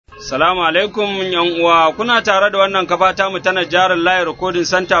Salamu alaikum yan uwa, kuna tare da wannan kafa ta mu tana jarin Layi Recording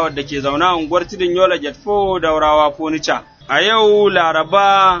Center wadda ke zaune a unguwar Tidin Yola Gate 4 Daurawa Furniture. A yau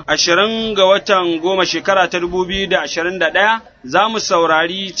Laraba 20 ga watan 10 shekara ta 2021 za mu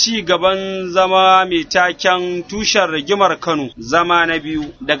saurari ci gaban zama mai taken tushen rigimar Kano zama na biyu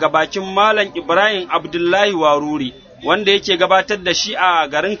daga bakin Malam Ibrahim Abdullahi Waruri wanda yake gabatar da shi a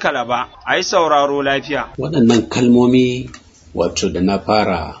garin Kalaba. A yi sauraro lafiya. Waɗannan kalmomi wato da na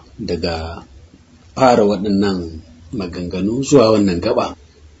fara daga fara waɗannan maganganu zuwa wannan gaba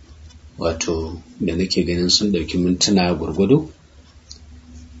wato da nake ganin sun ɗauki mintuna gwargwado,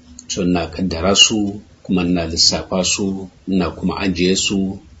 to na kaddara su kuma na lissafa su na kuma ajiye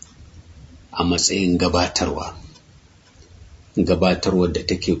su a matsayin gabatarwa da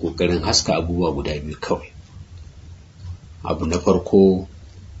take ƙoƙarin haska abubuwa guda biyu kawai. Abu na farko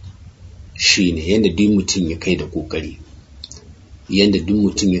shi ne yadda duk mutum ya kai da ƙoƙari, yadda duk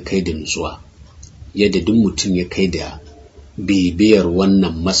mutum ya kai da nutsuwa, yadda duk mutum ya kai da bibiyar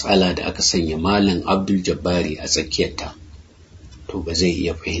wannan matsala da aka sanya Malam Abdul Jabbari a tsakiyarta, to ba zai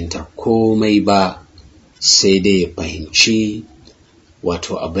iya fahimtar komai ba sai dai ya fahimci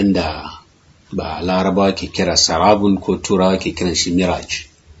wato abinda ba Larabawa ke kira sarabun ko Turawa ke kiran shi mirage,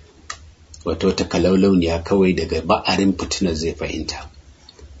 wato ta kalaulauniya kawai daga ba'arin fitinar zai fahimta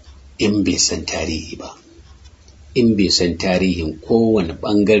in bai san tarihi ba, in bai san tarihin kowane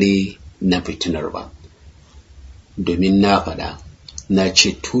ɓangare na fitinar ba. Domin na faɗa, na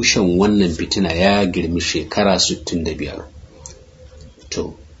ce tushen wannan fitina ya girmi shekara 65.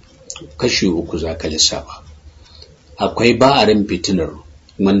 To, kashi uku za ka lissafa. Akwai ba'arin fitinar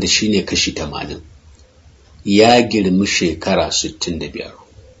wanda shine kashi 80, ya girmi shekara 65.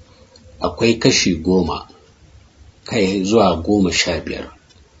 Akwai kashi 10 kai zuwa 15,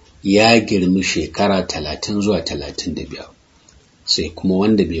 ya girmi shekara 30 zuwa 35. Sai kuma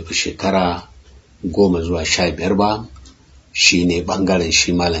wanda bai fi shekara 10 zuwa 15 ba, shi ne ɓangaren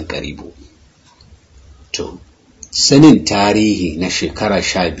shi Malam Karibu. To, sanin tarihi na shekara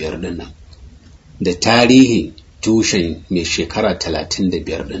 15 ɗinnan da tarihin tushen mai shekara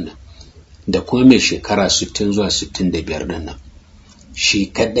 35 ɗinnan da kuma mai shekara 60 zuwa 65 ɗinnan,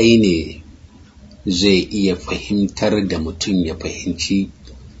 shi kaɗai ne zai iya fahimtar da mutum ya fahimci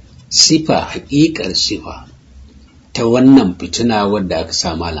sifa, haƙiƙar sifa ta wannan fitina wadda aka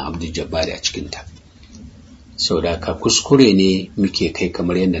sa Malam Abdul Jabbari a cikinta. Sau da ka kuskure ne muke kai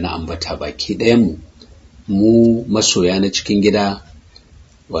kamar yadda na ambata baki ɗayanmu, mu masoya na cikin gida,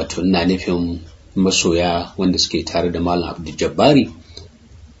 wato ina nufin masoya wanda suke tare da Malam Abdul Jabbari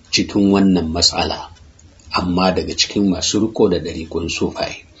cikin wannan matsala, amma daga cikin masu riko da ɗariƙun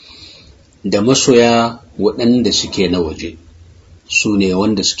sufaye, da masoya waɗanda suke na waje, su ne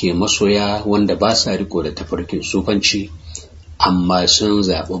wanda suke masoya wanda ba sa riko da tafarkin sufanci amma sun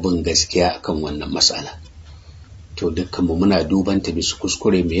zaɓi bin gaskiya akan wannan matsala. To dukkanmu muna duban ta bisa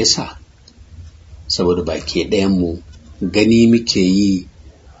kuskure, me yasa? Saboda baki ɗayanmu gani muke yi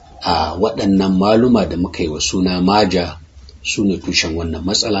a waɗannan maluma da muka yi wa suna maja su ne tushen wannan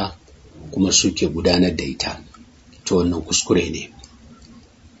matsala kuma suke gudanar da ita. To wannan kuskure ne.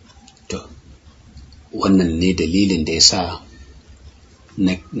 To wannan ne dalilin da ya sa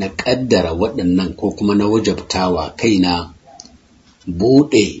na ƙaddara waɗannan ko kuma na wajabtawa kaina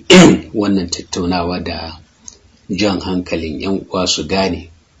buɗe wannan tattaunawa da jan hankalin 'yan uwa su gane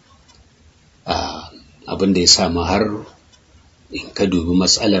abin da ya sa har in ka dubi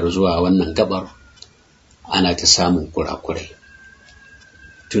matsalar zuwa wannan gabar ana ta samun kurakurai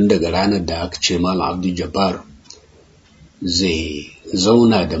tun daga ranar da aka ce Malam Abdul Jabbar zai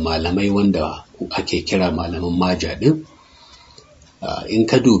zauna da malamai wanda ake kira malaman maja din. In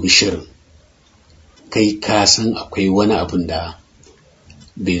ka dubi shirin, kai ka san akwai wani abin da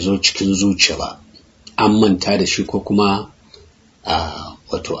bai zo cikin zuciya ba, an manta da shi ko kuma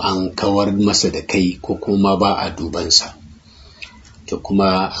wato an kawar masa da kai ko kuma ba a dubansa. To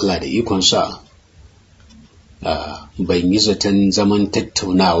kuma Allah da ikonsa ban yi zaton zaman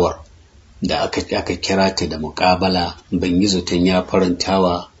tattaunawar da aka kira ta da muƙabala, ban yi zaton ya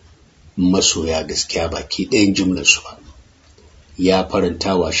farantawa masoya gaskiya baki ɗayan jumlarsu ba. Ya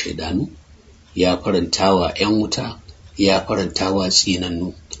farantawa shaidanu, ya farantawa 'yan wuta, ya farantawa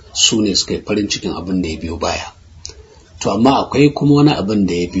tsinannu, su ne suka yi farin cikin abin da ya biyo baya. To amma akwai kuma wani abin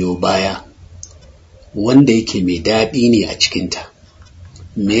da ya biyo baya wanda yake mai daɗi ne a cikinta.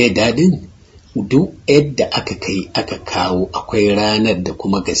 Me daɗin? Duk yadda aka kai aka kawo akwai ranar da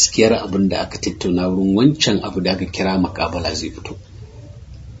kuma gaskiyar abin da aka tattauna wurin wancan abu da aka kira makabala zai fito.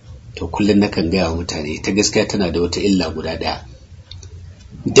 To kullum nakan gaya wa mutane ta gaskiya tana da wata illa guda ɗaya.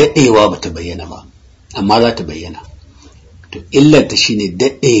 Daɗewa ba ta bayyana ba, amma za ta bayyana. to illarta shine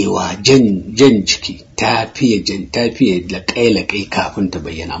daɗewa jan ciki tafiye laƙai kafin ta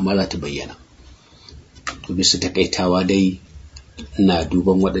bayyana, amma za ta bayyana. To bisa takaitawa dai ina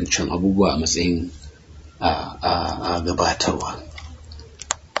duban waɗancan abubuwa a matsayin a gabatarwa,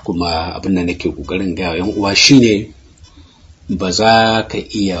 kuma abin da nake ƙoƙarin ga yan uwa shine ba za ka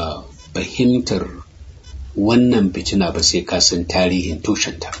iya fahimtar wannan fitina ba sai ka san tarihin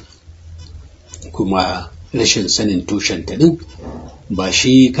tushenta, kuma rashin sanin tushenta din ba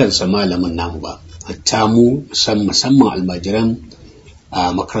shi kansa malamin namu ba, hatta mu musamman almajiran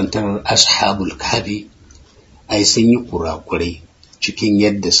a makarantar ashabul kahfi ai sun yi kurakurai cikin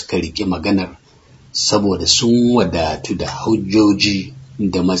yadda suka riƙe maganar, saboda sun wadatu da hujjoji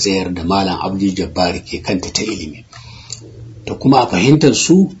da matsayar da malam Abdul Jabbar ke kanta ta ilimi, da kuma a fahimtar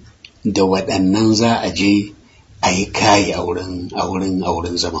su da waɗannan za a je a yi kayi a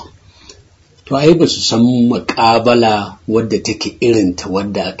wurin zama. To ai ba su san muƙabala wadda take irinta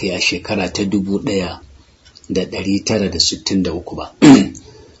wadda aka yi a shekara ta 1963 ba,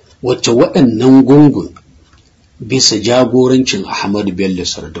 wacce waɗannan gungun bisa jagorancin Ahmadu Bello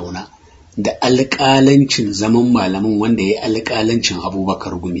Sardauna da alƙalancin zaman malaman wanda ya yi alƙalancin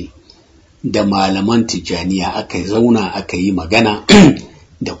Abubakar Gumi da malaman Tijjaniya aka zauna aka yi magana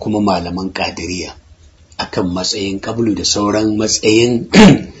da kuma malaman Ƙadiriya akan matsayin ƙablu da sauran matsayin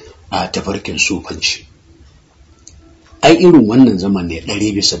a tafarkin sufanci. Ai irin wannan zaman ne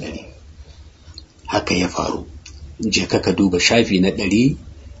 100% haka ya faru. Je ka duba shafi na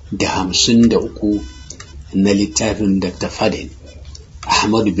 153 na littafin Dr. Fadil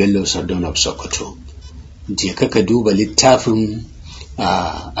Ahmadu Bello Sardauna Sokoto. Je ka duba littafin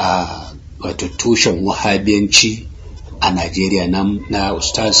wato tushen wahabiyanci a Najeriya na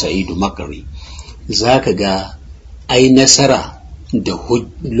Ustaz Sa'idu Makari. Za ka ga ai nasara da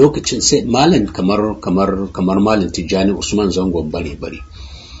lokacin sai malam kamar malam Tijjani Usman Zangon bare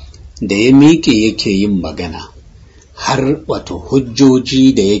da ya miƙe yake yin magana, har wato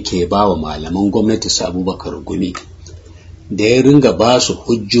hujjoji da yake ba wa malaman gwamnati su Abubakar Gumi, da ya ringa ba su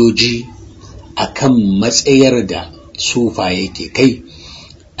hujjoji akan matsayar da sufa yake kai.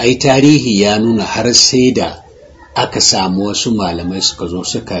 Ai tarihi ya nuna har sai da aka samu wasu malamai suka zo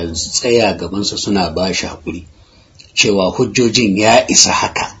suka tsaya gabansa suna ba shi haƙuri cewa hujjojin ya isa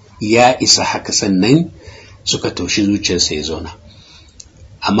haka, sannan suka taushi zuciyarsa ya zauna.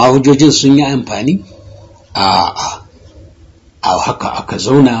 Amma hujjojin sun yi amfani? A haka aka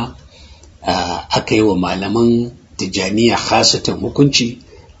zauna, aka yi wa malaman Tijjaniya khasatan hukunci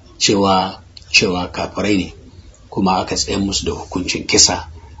cewa kafirai ne, kuma aka tsaye musu da hukuncin kisa,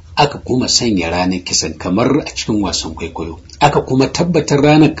 aka kuma sanya ranar kisan kamar a cikin wasan kwaikwayo, aka kuma tabbatar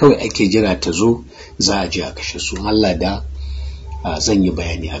ranar kawai ake jira ta zo za a je a kashe su. Allah da zan yi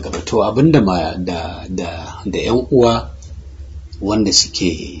bayani a gaba. To abinda da yan uwa wanda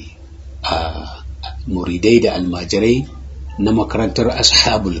suke muridai da almajirai na makarantar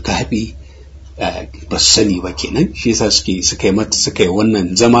ashabul kahfi ba su sani ba kenan, shi yasa suka yi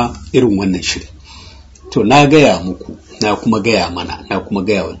wannan zama irin wannan shiri. To na gaya muku, na kuma gaya mana, na kuma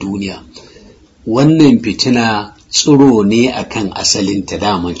gaya wa duniya, wannan fitina tsiro ne akan asalinta,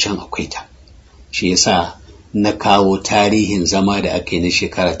 daman can akwai ta. Shi yasa na kawo tarihin zama da aka yi na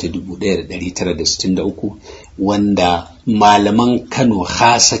shekara ta 1963 wanda malaman Kano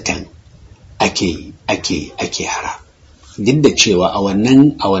khasatan ake hara. Duk da cewa a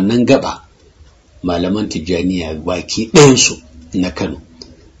wannan gaba malaman Tijjaniya baki ɗayansu na Kano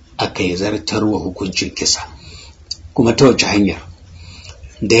aka yi zartarwa hukuncin kisa. Kuma ta wace hanyar?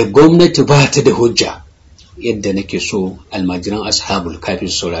 Da gwamnati ba ta da hujja, yadda nake so almajiran ashabul kahfi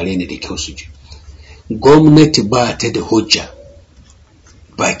su saurare ni da kyau su ji. Gwamnati ba ta da hujja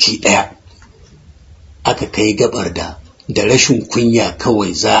baki ɗaya, aka kai gabar da rashin kunya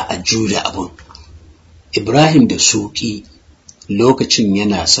kawai za a juya abun. Ibrahim da Suki lokacin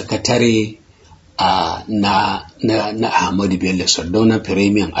yana sakatare na Ahmadu Bello Sardauna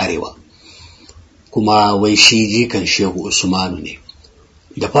Firemiyan Arewa, kuma wai shi jikan Shehu Usmanu ne.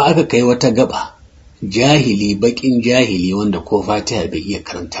 Da fa aka kai wata gaba, jahili bakin jahili wanda ko Fatiha bai iya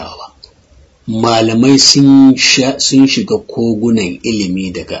karantawa ba, malamai sun shiga kogunan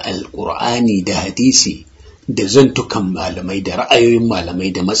ilimi daga Alƙur'ani da hadisi da zantukan malamai da ra'ayoyin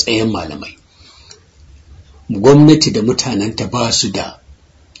malamai da matsayin malamai. Gwamnati da mutanenta ba su da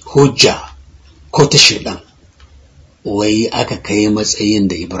hujja ko ta shaidan, wai aka kai matsayin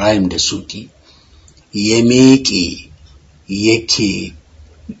da Ibrahim da Suki ya miƙe yake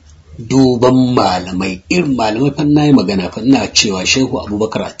duban malamai, irin malamai fa na yi magana fa ina cewa Shehu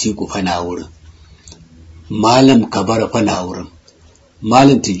Abubakar Atiku fa na wurin, Malam Kabara fa na wurin,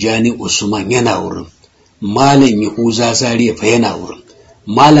 Malam Tijjani Usman yana wurin, malam Yahuza Zariya fa yana wurin,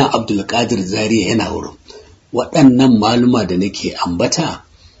 malam Abdulkadir Zariya yana wurin. Waɗannan maluma da nake ambata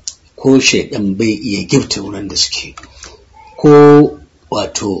ko shaidan bai iya gifta wurin da suke, ko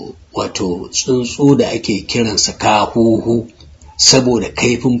wato tsuntsu da ake kiransa kahuhu saboda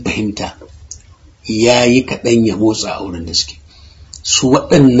kaifin fahimta ya yi kaɗan ya motsa a wurin da suke. Su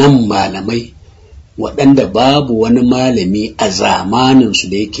waɗannan malamai waɗanda babu wani malami a zamaninsu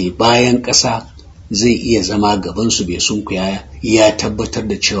da yake bayan ƙasa zai iya zama gabansu bai sunkuya ya tabbatar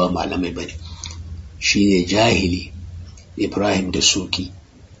da cewa malamai bane. Shi ne jahili Ibrahim da Suki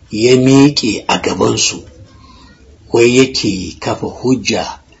ya miƙe a gabansu wai yake kafa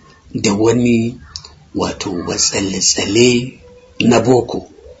hujja da wani wato tsalle-tsalle na boko.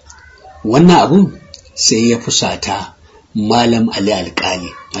 Wannan abun sai ya fusata Malam Ali Alƙali.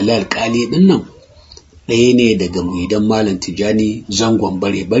 Ali Alƙali ɗin nan ɗaya ne daga muridan Malam Tijani zangon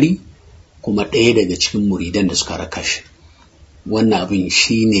bare-bari, kuma ɗaya daga cikin muridan da suka raka shi. Wannan abin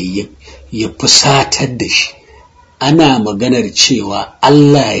shi ne ya fusatar da shi. Ana maganar cewa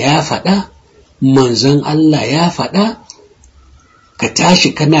Allah ya faɗa, manzon Allah ya faɗa, ka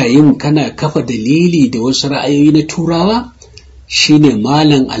tashi kana kafa dalili da wasu ra'ayoyi na turawa. Shi ne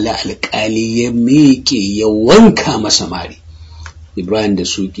Malam Ali Alƙali ya miƙe ya wanka masa mari. Ibrahim da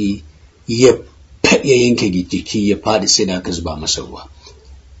Suki ya yanke jiki ya faɗi sai da aka zuba masa ruwa.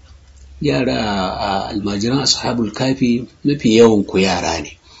 Yara a almajiran ashabul kafi mafi yawan ku yara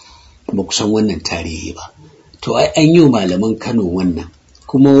ne, ba ku san wannan tarihi ba. To ai an yi malaman Kano wannan,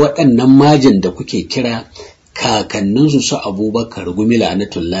 kuma waɗannan majin da kuke kira kakanninsu su Abubakar Gumi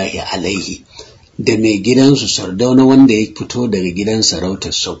la'anatullahi alaihi, da mai gidansu Sardauna wanda ya fito daga gidan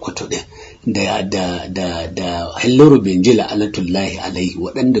sarautar Sokoto din, da Halliru Benji la'anatullahi alaihi,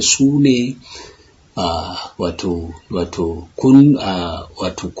 waɗanda su ne wato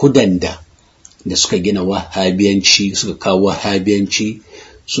kudan da suka gina wahabiyanci, suka kawo wahabiyanci,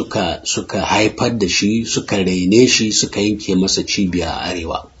 suka haifar da shi, suka raine shi, suka yanke masa cibiya a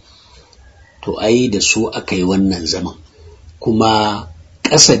arewa. To ai da su aka yi wannan zaman, kuma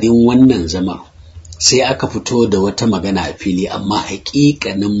ƙasadin wannan zaman sai aka fito da wata magana a fili, amma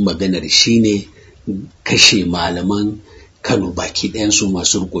haƙiƙanin maganar shine kashe malaman Kano baki ɗayansu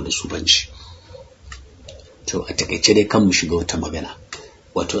masu riko da sufanci. To a takaice dai kan mu shiga wata magana,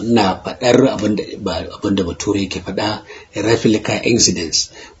 wato ina faɗar abinda bature yake faɗa replica incidents,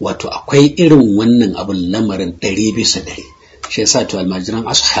 wato akwai irin wannan abin lamarin 100%. Shi yasa to almajiran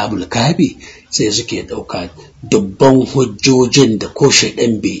ashabul kahfi sai suke ɗauka dubban hujjojin da ko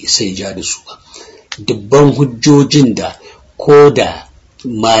shaidan bai sai ja da su ba, dubban hujjojin da ko da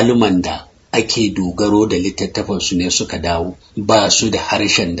maluman da ake dogaro da littattafansu ne suka dawo ba su da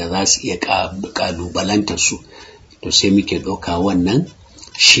harshen da za su iya ƙalubalantar su. To sai muke ɗauka wannan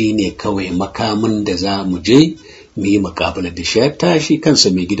shi ne kawai makamin da za mu je mu yi muƙabala da shi. Ta shi kansa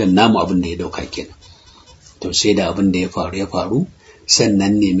mai gidan namu abin da ya ɗauka kenan. To sai da abin da ya faru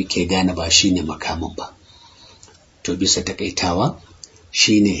sannan ne muke gane ba shi ne makamin ba. To bisa takaitawa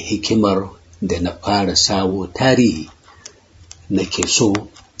shi ne hikimar da na fara sawo tarihi, nake so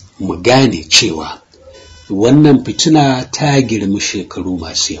mu gane cewa wannan fitina ta girmi shekaru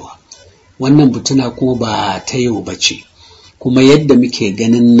masu yawa. Wannan fitina kuma ba ta yau ba ce, kuma yadda muke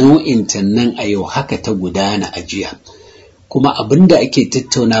ganin nau'inta nan a yau haka ta gudana a jiya. Kuma abin da ake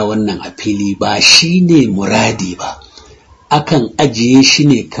tattauna wannan a fili ba shi ne muradi ba, akan ajiye shi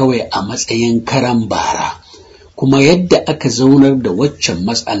ne kawai a matsayin karan bara. Kuma yadda aka zaunar da waccan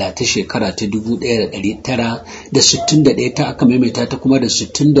matsala ta shekara ta 1961 ta aka maimaita ta kuma da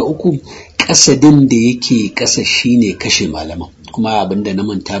 63, kasadin da yake kasa shine kashe malaman. Kuma abinda na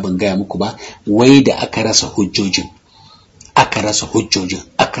manta ban gaya muku ba, wai da aka rasa hujjojin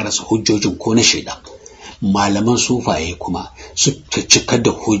ko na shaida, malaman sufaye kuma suka cika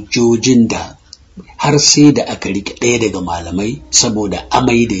da hujjojin da har sai da aka rike ɗaya daga malamai saboda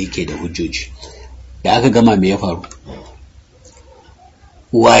amai da yake da hujjoji. Da aka gama me ya faru?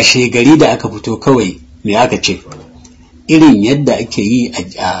 Washe gari da aka fito kawai me aka ce? Irin yadda ake yi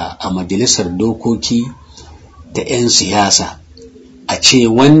a majalisar dokoki da 'yan siyasa, a ce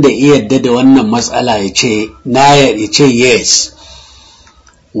wanda iya yarda da wannan matsala ya ce yes,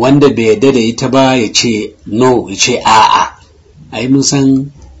 wanda bai yarda da ita ba ya ce no, ya ce a'a. Ai mun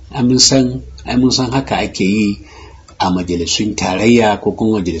san haka ake yi a majalisun tarayya ko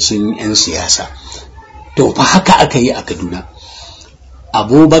kuma majalisun 'yan siyasa. To fa haka aka yi a Kaduna.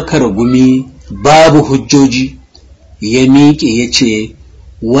 Abubakar Gumi babu hujjoji ya miƙe ya ce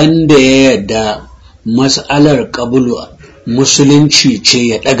wanda ya yarda mas'alar qabulu musulunci ce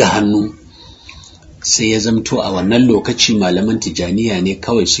ya ɗaga hannu. Sai ya zamto a wannan lokaci malaman Tijaniya ne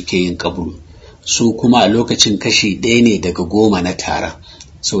kawai suke yin qabulu, su kuma a lokacin kashi 1 ne daga 10 na taron,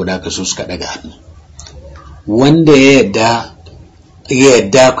 saboda haka su suka daga hannu. Wanda ya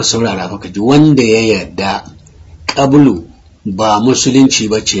yarda ku saurara fa kaji, wanda ya yarda qablu ba musulunci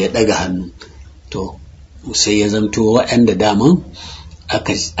bace ya daga hannu, to sai ya zamto waɗanda daman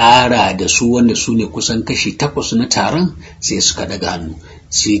aka tsara da su wanda su ne kusan kashi 8 na taron sai suka daga hannu.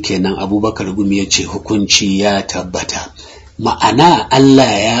 Sai kenan Abubakar Gumi ya ce hukunci ya tabbata, ma'ana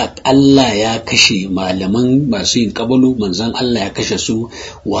Allah ya kashe malaman masu yin qablu, manzon Allah ya kashe su,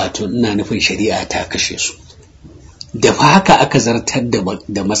 wato ina nufin shari'a ta kashe su. Da haka aka zartar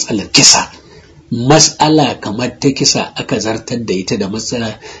da matsalar kisa, mas'ala kamar ta kisa aka zartar da ita da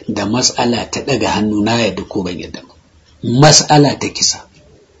mas'ala ta daga hannu na yadda ko ban yadda ba, mas'ala ta kisa.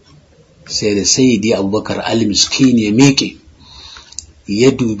 Sai da Sayyidi Abubakar al-Miskini ya miƙe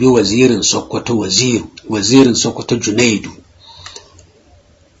ya dubi wazirin Sokoto Junaidu,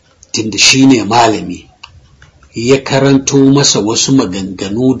 tunda shine malami, ya karanto masa wasu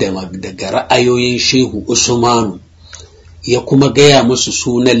maganganu daga ra'ayoyin Shehu Usmanu, ya kuma gaya musu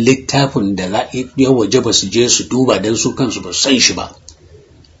sunan littafin da ya wajaba su je su duba don su kansu ba san shi ba.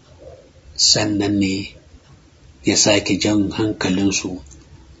 Sannan ne ya sake jan hankalinsu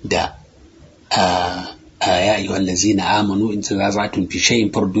da ya ayyuhal ladzina amanu in tanaza'tum fi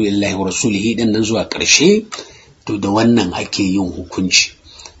shay'in fardu lillahi wa rasulihi din nan zuwa ƙarshe. To da wannan ake yin hukunci,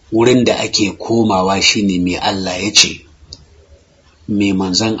 wurin da ake komawa shine me Allah ya ce, me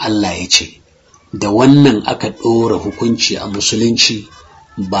manzon Allah ya ce. Da wannan aka ɗora hukunci a musulunci,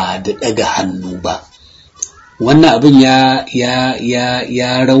 ba da ɗaga hannu ba. Wannan abin ya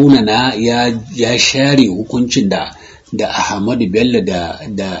raunana, ya share hukuncin da Ahmadu Bello da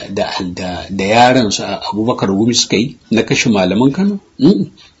yaran su Abubakar Gumi suka yi na kashe malaman Kano.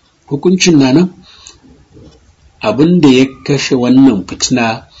 Hukuncin na nan. Abin da ya kashe wannan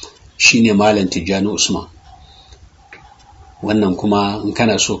fitina shine Malam Tijjani Usman. Wannan kuma in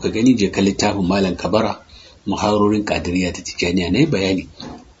kana so ka gani, je ka littafin Malam Kabara, Muhawarorin Qadiriyya da Tijjaniya, ne bayani.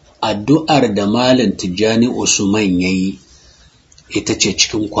 Addu'ar da Malam Tijjani Usman yayi ita ce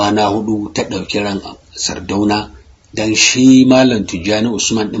cikin kwana 4 ta ɗauki ran Sardauna, dan shi Malam Tijjani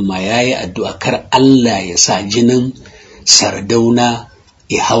Usman din ma yayi addu'a kar Allah ya sa jinin Sardauna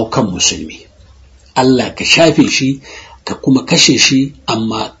ya hau kan musulmi. Allah ka shafe shi ka kuma kashe shi,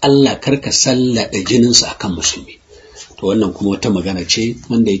 amma Allah kar ka sallada jininsa akan musulmi. To wannan kuma wata magana ce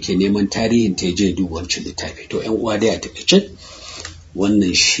wanda yake neman tarihin ta je duba wancan littafi. To ƴan uwa dai a takaice,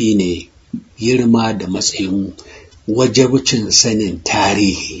 wannan shine girma da matsayin wajibcin sanin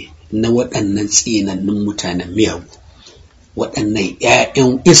tarihi na waɗannan tsinannun mutanen miyagu, waɗannan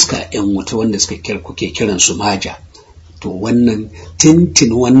ƴaƴan iska ƴan wuta wanda kuke kiran su maja. To wannan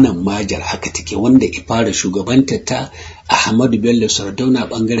tintin wannan majar haka take, wanda ya fara shugabantar ta Ahmadu Bello Sardauna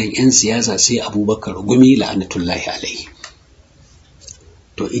bangaren 'yan siyasa, sai Abubakar Gumi la'anatullahi alaihi.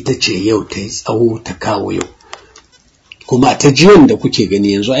 To ita ce yau ta yi tsawo ta kawo yau. Kuma ta jiyan da kuke gani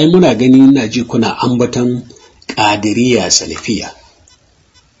yanzu, ai muna gani, ina ji kuna ambatan Qadiriyya Salafiya,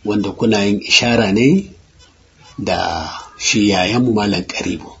 wanda kuna yin ishara ne da shi yayan Malam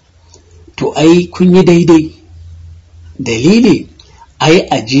Karibu. To ai kun yi daidai. Dalili, ai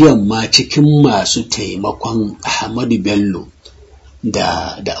ajiyan ma cikin masu taimakon Ahmadu Bello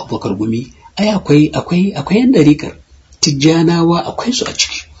da Abubakar Gumi, ai akwai yan dariƙar Tijjanawa, akwai su a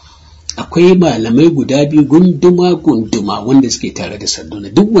ciki. Akwai malamai guda 2 gunduma wanda suke tare da Sardauna,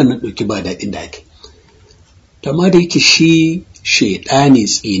 duk wannan ɗauki ba daɗin da ake. Amma da yake shi shaidani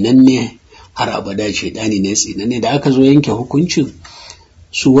tsinanne, har abada shaidani ne tsinanne, da aka zo yanke hukuncin,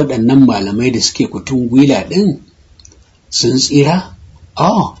 su waɗannan malamai da suke kutun gwila ɗin sun tsira?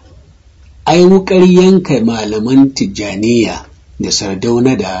 Ai wukar yanka malaman Tijjaniya da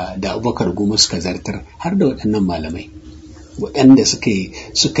Sardauna da Abubakar Gumi suka zartar, har da waɗannan malamai waɗanda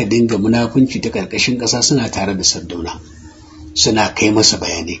suka dinga munafunci ta ƙarƙashin ƙasa, suna tare da Sardauna, suna kai masa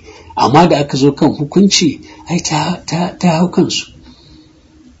bayanai. Amma da aka zo kan hukunci, ai ta hau kansu.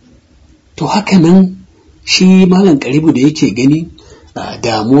 To haka nan shi Malam Karibu da yake gani,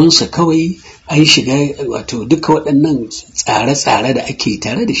 damuwansa kawai an shiga, wato duka waɗannan tsare-tsare da ake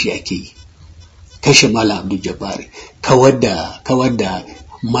tare da shi ake yi. Kashe Malam Abdul Jabbari, kawar da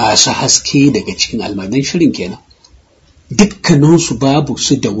masu haske daga cikin almadan shirin kenan. Dukkaninsu babu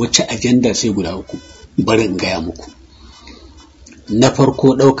su da wace ajanda sai guda 3, bari in gaya muku. Na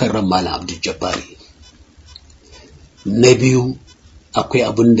farko, ɗaukar ran Malam Abdul Jabbari. Na biyu, akwai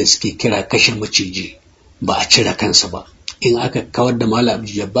abin da suke kira kashe maciji, ba a cire kansa ba. In aka kawar da Malam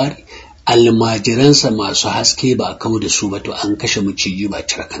Abdul Jabbari, almajiransa masu haske ba a kawo da su ba, to an kashe maciji ba a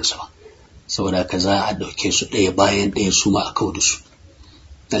cire kansa ba. Saboda haka za a ɗauke su ɗaya bayan ɗaya, su ma a kawo da su.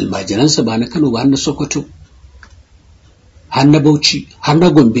 almajiransa ba na Kano ba har na Sokoto, har na Bauchi, har na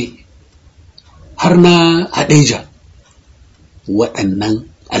Gombe, har na Hadeja, waɗannan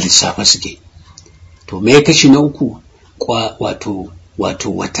a lissafa suke. To me kashi na uku,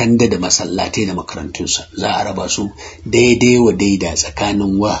 wato watanda da masallatai da makarantunsa za a raba su daidai wa daida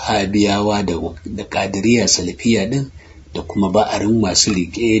tsakanin wahabiyawa da kadiriya salafiya din da kuma ba'arin masu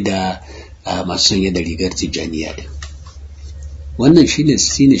riƙe da masu sanye da rigar tijjaniya din. Wannan shine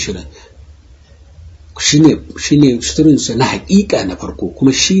shirin, shine shirinsa na haƙiƙa na farko,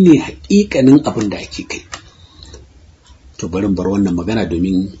 kuma shine haƙiƙanin abin da ake kai. To barin bar wannan magana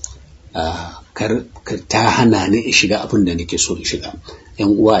domin kar ta hana ni in shiga abin da nake so in shiga. Yan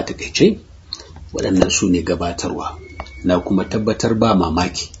uwa a takaice waɗannan su ne gabatarwa, na kuma tabbatar ba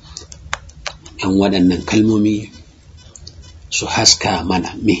mamaki yan waɗannan kalmomi su haska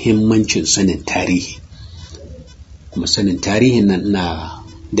mana muhimmancin sanin tarihi, kuma sanin tarihin nan na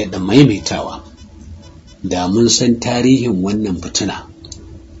daɗa maimaitawa. Da mun san tarihin wannan fitina,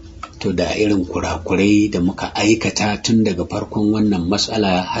 to da irin kurakurai da muka aikata tun daga farkon wannan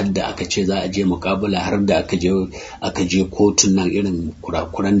matsala har da aka ce za a je muƙabala, har da aka je kotun nan, irin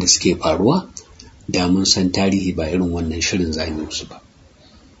kurakuran da suke faruwa, da mun san tarihi ba irin wannan shirin za mu musu ba.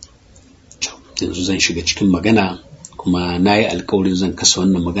 Yanzu zan shiga cikin magana, kuma na yi alkawarin zan kasa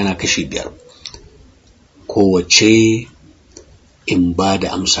wannan magana kashi 5, kowace in ba da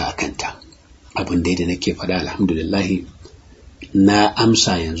amsa a kanta. Abin da nake faɗa alhamdulillahi na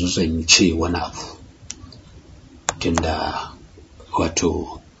amsa. Yanzu zan ce wani abu, tunda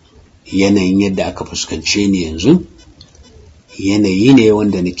wato yanayin yadda aka fuskance ni yanzu yanayi ne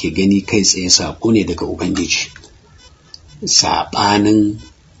wanda nake gani kai tsaye saƙo ne daga Ubangiji, saɓanin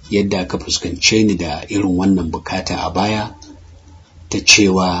yadda aka fuskance ni da irin wannan bukata a baya ta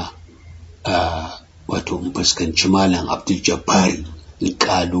cewa wato in fuskanci Malam Abdul Jabbari in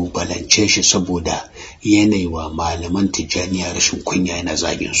ƙalubalance shi saboda yanayi wa malaman tijjaniya rashin kunya yana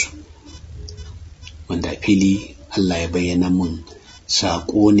zagin su, wanda fili Allah ya bayyana mun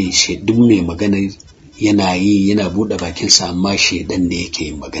saƙo ne. Duk mai magana yana buɗe bakinsa, amma shedan ne yake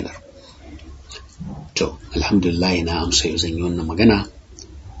yin maganar. To alhamdulillah na amsa yau zan yi wannan magana,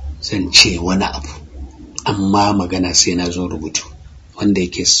 zan ce wani abu, amma magana sai na zo rubutu. Wanda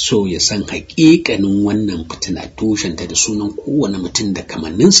yake so ya san haƙiƙanin wannan fitina, tushenta da sunan kowane mutum da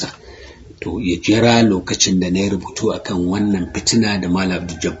kamanninsa, to ya jira lokacin da na yi rubutu akan wannan fitina da Malam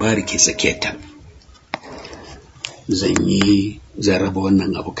Abdul Jabbari ke tsakiyarta. Zan raba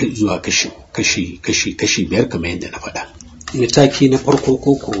wannan abu zuwa kashi 5 kamar yadda na faɗa. Mataki na farko,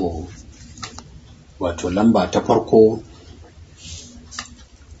 ko wato lamba ta farko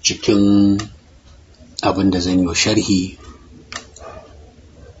cikin abin da zan yi sharhi,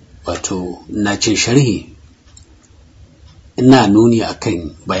 wato na ce sharhi, ina nuni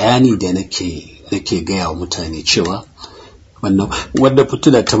akan bayani da nake gaya wa mutane cewa wadda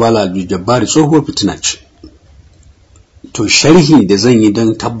fitina ta Malam Abdul Jabbari tsohuwar fitina ce. To sharhi da zan yi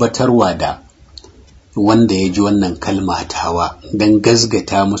don tabbatarwa da wanda ya ji wannan kalma tawa, don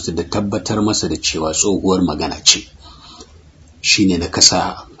gazgata masa da tabbatar masa da cewa tsohuwar magana ce, shine na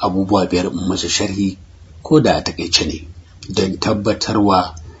kasa abubuwa 5 in masa sharhi, ko da a takaice ne, don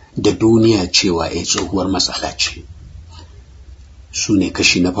tabbatarwa da duniya cewa tsohuwar matsala ce. Su ne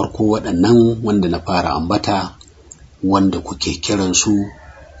kashi na farko, waɗannan wanda na fara ambata, wanda kuke kiransu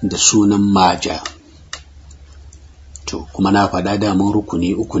da sunan maja. To kuma na faɗa daman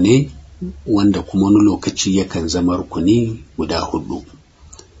rukuni 3 ne, wanda kuma wani lokaci yakan zama rukuni guda 4.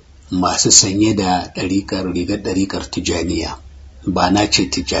 Masu sanye da rigar ɗariƙar Tijjaniya, ba na ce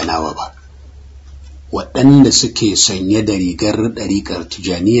Tijjanawa ba, waɗanda suke sanye da rigar ɗariƙar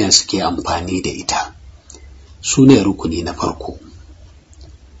Tijjaniya suke amfani da ita, su ne rukuni na farko.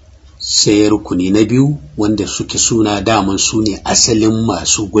 Sai rukuni na biyu, wanda suke suna daman su ne asalin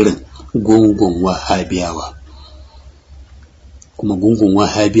masu gurin, gungun wahabiyawa. Kuma gungun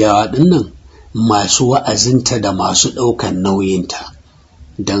wahabiyawa ɗinnan masu wa'azinta da masu ɗaukan nauyinta,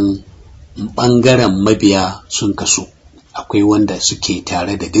 don ɓangaren mabiya sun kasu. Akwai wanda suke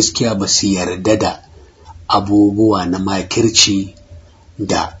tare da gaskiya, ba su yarda da abubuwa na makirci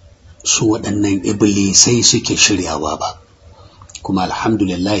da su waɗannan iblisai suke shiryawa ba. Kuma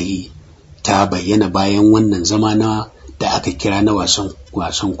alhamdulillahi ta bayyana bayan wannan zamana da aka kira na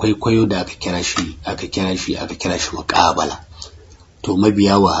wasan kwaikwayo da aka kira shi muƙabala. To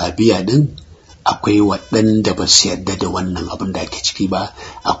mabiya wahabiya din, akwai waɗanda ba su yarda da wannan abin da ake ciki ba,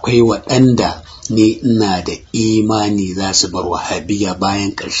 akwai waɗanda ne ina da imani za su bar wahabiya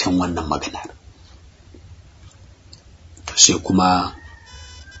bayan ƙarshen wannan maganar. To sai kuma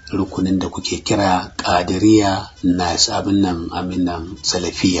rukunin da kuke kira ƙadiriya na aminan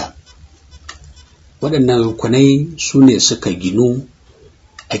salafiya. Waɗannan rukunai su ne suka ginu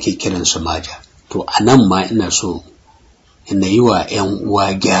ake kiransu maja. To a nan ma ina so ina yi wa 'yan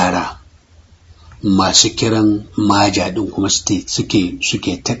uwa gyara masu kiran maja ɗin kuma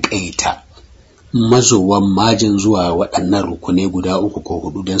suke taƙaita mazowan majin zuwa waɗannan rukunai guda 3 ko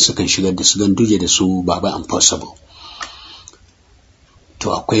 4 don sukan shigar da su ganduje da su baba impossible.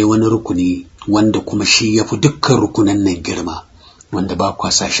 To akwai wani rukuni wanda kuma shi ya fi dukkan rukunan nan girma wanda ba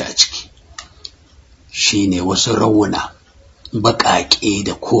kwa sa shi a ciki, shi ne wasu rawuna baƙaƙe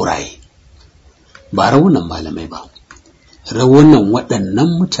da koraye, ba rawunan malamai ba, rawunan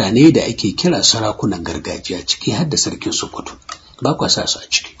waɗannan mutane da ake kira sarakunan gargajiya, ciki har da sarkin Sokoto, ba kwa sa su a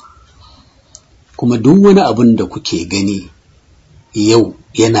ciki. Kuma duk wani abin da kuke gani yau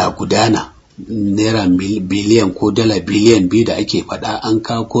yana gudana, naira biliyan ko dala biliyan 2 da ake faɗa an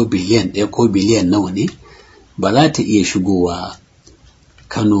kawo ko biliyan 1 ko biliyan nawa ne, ba za ta iya shigowa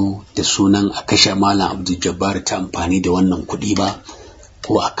Kano da sunan a kashe Malam Abdul Jabbar ta amfani da wannan kuɗi ba,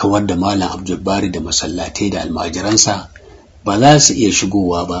 ko a kawar da Malam Abdul Jabbar da masallatai da almajiransa, ba za su iya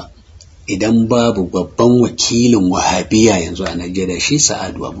shigowa ba idan babu babban wakilin wahabiya yanzu a Najeriya, shi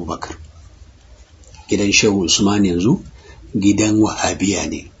Sa'adu Abubakar. Gidan Shehu Usman yanzu gidan wahabiya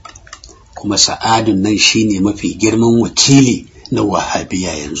ne, kuma Sa'adun nan shine mafi girman wakili na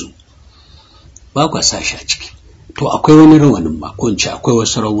wahabiya yanzu, ba kwa sa shi a ciki. To akwai wani rawanin ma, ko in ce akwai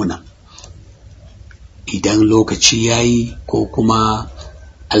wasu rawuna, idan lokaci yayi ko kuma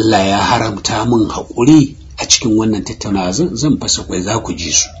Allah ya haramta min haƙuri a cikin wannan tattaunawa zan fasa kwai, za ku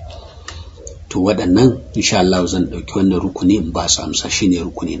ji su. To waɗannan insha Allah zan ɗauki wannan rukuni in ba su amsa, shine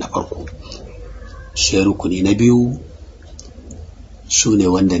rukuni na farko. Sai rukuni na biyu su ne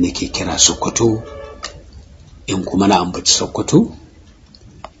wanda nake kira Sokoto. In kuma na ambaci Sokoto,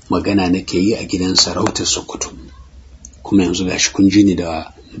 magana nake yi a gidan sarautar Sokoto. Kuma yanzu gashi kun ji ni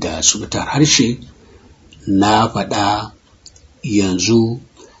da subutar harshe na faɗa yanzu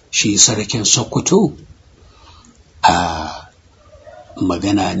shi sarkin Sokoto a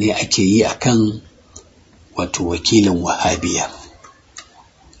magana ne ake yi akan wato wakilin wahabiya.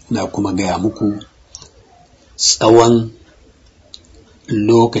 Na kuma gaya muku tsawon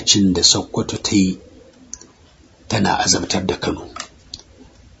lokacin da Sokoto ta yi tana azabtar da Kano,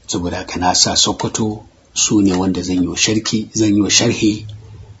 saboda haka na sa Sokoto su ne wanda zan yi wa sharhi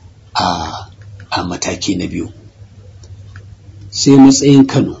a mataki na biyu. Sai matsayin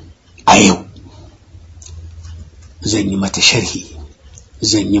Kano a yau zan yi mata sharhi,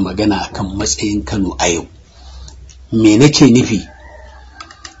 zan yi magana akan matsayin Kano a yau. Me nake nufi?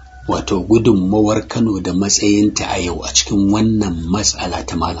 Wato gudunmawar Kano da matsayinta a yau a cikin wannan matsala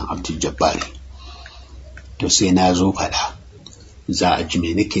ta Malam Abdul Jabbari. To sai na zo faɗa za a ji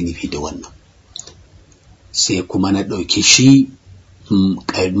me nake nufi da wannan. Sai kuma na ɗauki shi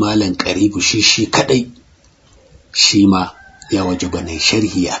Malam Karibu shi kaɗai, shi ma ya wajaba na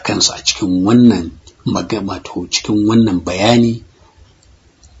sharhi a kansa a cikin wannan to cikin wannan bayani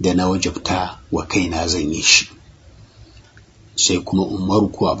da na wajabta wa kaina zan yi shi. Sai kuma Umaru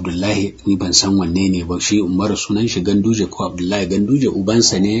ko Abdullahi, ni ban san wanne ne ba, shi Umaru sunan shi Ganduje ko Abdullahi Ganduje,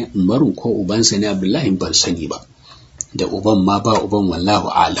 ubansa ne Umaru ko ubansa ne Abdullahi, ban sani ba, da uban ma ba uban wallahu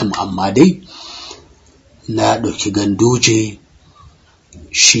alam, amma dai na ɗauki Ganduje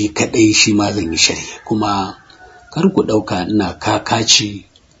shi kaɗai, shi ma zan yi sharhi. Kuma kar ku ɗauka ina kakaci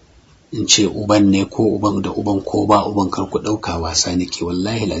in ce uban ne ko uban da uban ko ba uban, kar ku ɗauka wasa nake,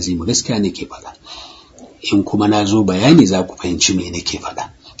 wallahi lazimu gaskiya nake faɗa. In kuma na zo bayani za ku fahimci me nake faɗa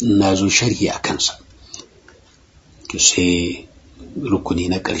in na zo sharhi a kansa. To sai rukuni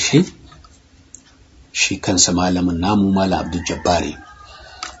na ƙarshe, shi kansa malamin namu Malam Abdul Jabbari,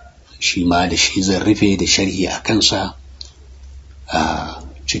 shi ma da shi zan rufe da sharhi a kansa a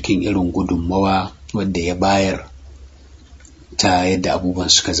cikin irin gudunmawa wadda ya bayar ta yadda abubuwan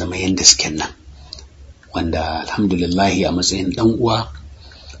suka zama yadda suke nan, wanda alhamdulillahi a matsayin ɗan uwa,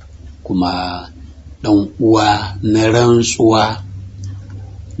 kuma ɗan uwa na rantsuwa,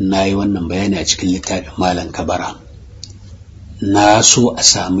 na yi wannan bayani a cikin littafin Malam Kabara. Na so a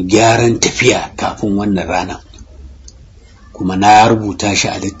samu gyaran tafiya kafin wannan rana, kuma na rubuta shi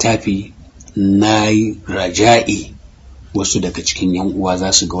a littafi, na yi raja'i wasu daga cikin yan uwa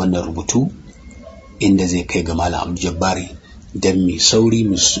za su ga wannan rubutu inda zai kai ga Malam Abdul Jabbari, don mai sauri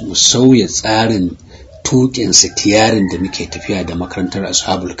mu sauya tsarin tukin sitiyarin da muke tafiya da makarantar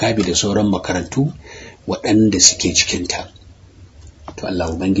Ashabul Kafi da sauran makarantu waɗanda suke cikinta. To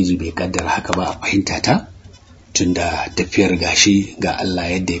Allah Ubangiji bai kaddara haka ba a fahimta ta, tunda tafiyar gashi ga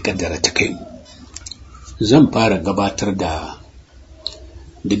Allah yadda ya kaddara ta kai mu. Zan fara gabatar da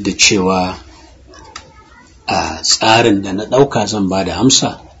duk da cewa a tsarin da na ɗauka zan ba da amsa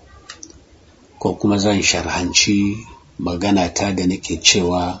ko kuma zan sharhanci magana ta da nake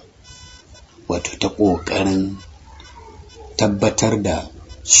cewa wato ta ƙoƙarin tabbatar da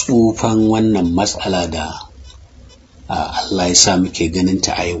tsufan wannan matsala da Allah ya sa muke ganin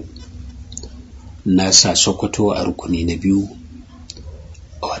ta a yau. Na sa Sokoto a rukuni na biyu,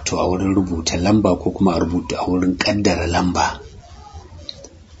 wato a wurin rubuta lamba ko kuma a wurin ƙaddara lamba.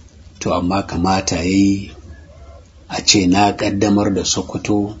 To amma kamata yayi a ce na ƙaddamar da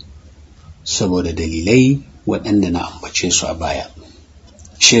Sokoto saboda dalilai waɗanda na ambace su a baya.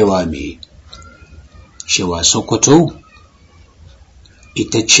 Cewa Sokoto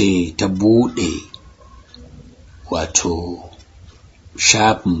ita ce ta buɗe wato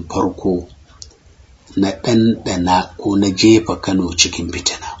shafin farko na ɗanɗana ko na jefa Kano cikin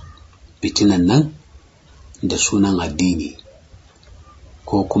fitina. Fitinan nan da sunan addini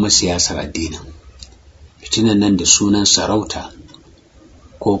ko kuma siyasar addinin. Fitinan nan da sunan sarauta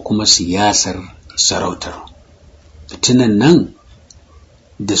ko kuma siyasar sarautar. Fitinan nan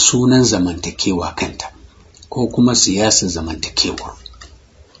da sunan zamantakewa kanta ko kuma siyasar zamantakewar.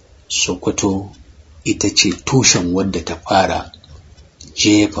 Sokoto ita ce tushen wadda ta fara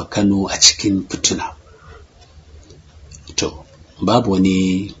jefa Kano a cikin fitina. To, babu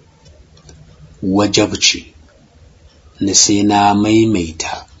wani wajabci na sai na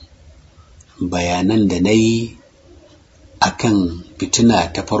maimaita bayanan da na yi a kan fitina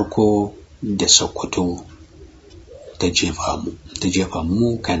ta farko da Sokoto ta jefa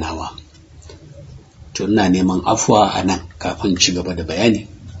mu Kanawa. To, ina neman afuwa a nan kafin ci gaba da bayani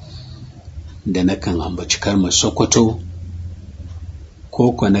da nakan ambaci kalmar Sokoto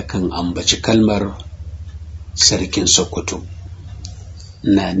ko kuwa nakan ambaci kalmar sarkin Sokoto.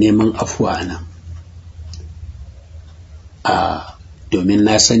 Na neman afuwa a nan. Domin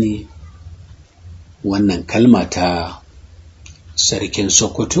na sani wannan kalma ta sarkin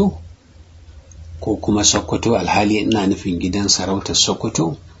Sokoto ko kuma Sokoto alhali ina nufin gidan sarautar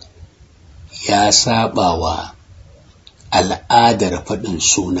Sokoto ya saba wa al'adar faɗin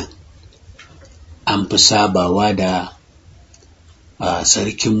sunan. An fi sabawa da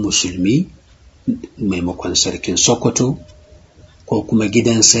sarkin musulmi maimakon sarkin Sokoto ko kuma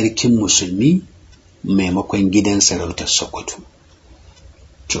gidan sarkin musulmi maimakon gidan sarautar Sokoto.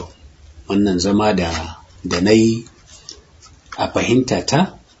 To, wannan zama da na yi a fahimta ta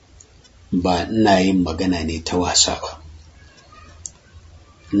ba ina yin magana ne ta wasa ba.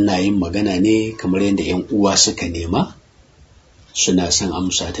 Ina yin magana ne kamar yadda 'yan uwa suka nema, suna son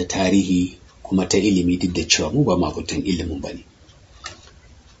amsa ta tarihi kuma ta ilimi, duk da cewa mu ba mabutan ilimin ba ne.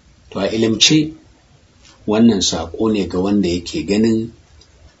 To a ilimce wannan saƙo ne ga wanda yake ganin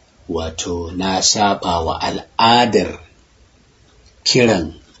wato na saba wa al'adar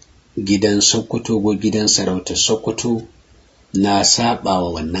kiran gidan Sokoto ko gidan sarautar Sokoto, na saba wa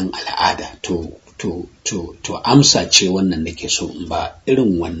wannan al'ada. To amsa ce wannan nake so in ba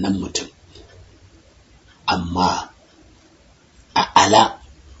irin wannan mutum. Amma ala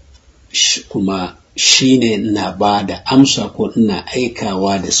kuma shine ina ba da amsa ko ina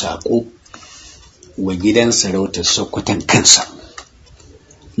aikawa da saƙo wa gidan sarautar Sokoton kansa.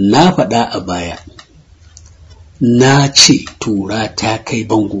 Na faɗa a baya, na ce tura ta kai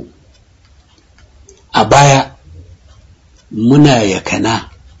bango. A baya muna yakana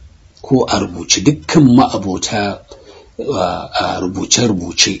ko a rubuce, dukkan ma'abota a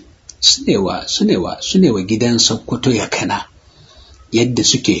rubuce-rubuce su ne wa gidan Sokoto yakana, yadda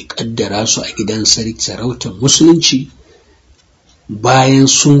suke kaddara su a gidan sarautar musulunci bayan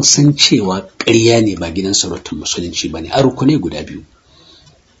sun san cewa ƙarya ne, ba gidan sarautar musulunci ba ne, a rukunai guda biyu.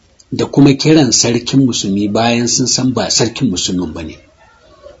 Da kuma kiran sarkin musulmi bayan sun san ba sarkin musulmin ba ne,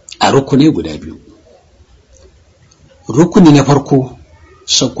 a rukunai guda biyu. Rukuni na farko,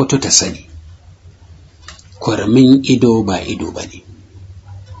 Sokoto ta sani kwarmin ido ba ido ba ne.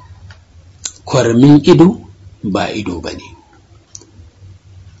 Kwarmin ido ba ido ba ne.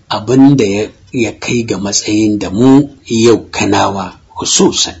 Abin da ya kai ga matsayin da mu yau Kanawa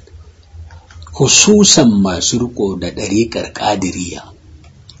hususan masu riko da ɗariƙar ƙadiriya,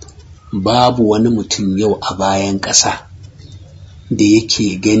 babu wani mutum yau a bayan ƙasa da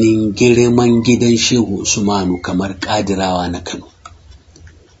yake ganin girman gidan Shehu Usmanu kamar ƙadirawa na Kano.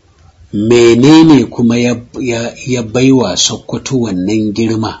 Menene kuma ya baiwa Sokoto wannan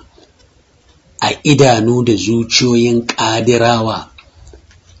girma a idanu da zuciyoyin ƙadirawa?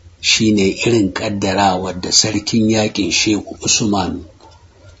 Shine irin ƙaddarawar da sarkin yaƙin Shehu Usmanu,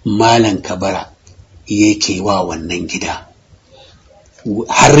 Malam Kabara, yake wa wannan gida.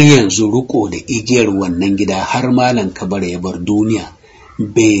 Har yanzu riko da igiyar wannan gida har Malam Kabara ya bar duniya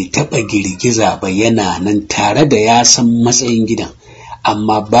bai taɓa girgiza ba, yana nan tare da ya san matsayin gidan,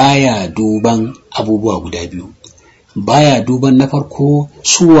 amma baya duban abubuwa guda biyu. Baya duban na farko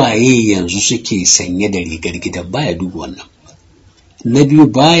su waye yanzu suke sanye da rigar gidan, baya duba wannan. Na biyu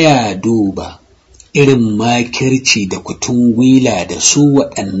baya duba irin makirci da kutun gwila da su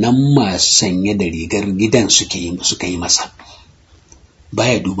waɗannan masu sanye da rigar gidan suka yi masa,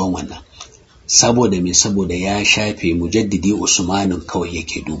 baya duban wannan. Saboda me? Saboda ya shafe mujaddidi Usmanun kawai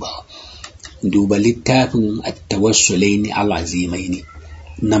yake dubawa. Duba littafin at-tawassulaini al-azimaini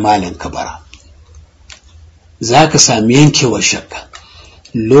na Malam Kabara, za ka sami yankewar shakka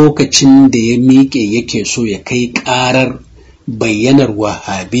lokacin da ya miƙe yake so ya kai ƙarar bayyanar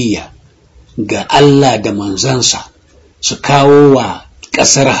wahabiyya ga Allah da manzansa su kawo wa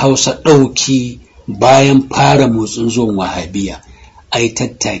ƙasar Hausa ɗauki bayan fara motsin zuwan wahabiyya. Ai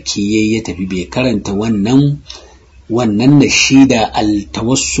tattaki ya tafi, bai karanta wannan nashida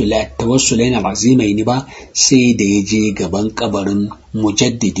al-tawassulain al-azimaini ba, sai da ya je gaban kabarin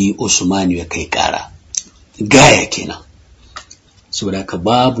mujaddidi Usman ya kai ƙara. Gaya kenan. Saboda ka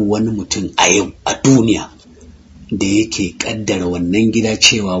babu wani mutum a yau a duniya da yake kaddara wannan gida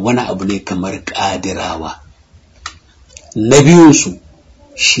cewa wani abu ne kamar kadirawa. Na biyunsu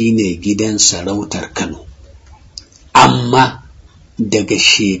shine gidan sarautar Kano, amma daga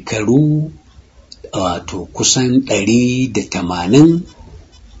shekaru wato kusan 180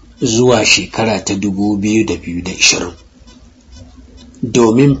 zuwa shekara ta 2020,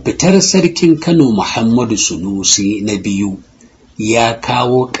 domin fitar sarkin Kano Muhammadu Sunusi na biyu ya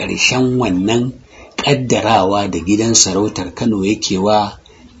kawo ƙarshen wannan ƙaddarawa da gidan sarautar Kano yake wa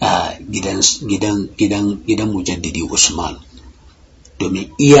gidan mujaddidi Usman. Domin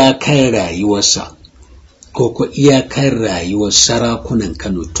iyakar rayuwarsa ko iyakar rayuwar sarakunan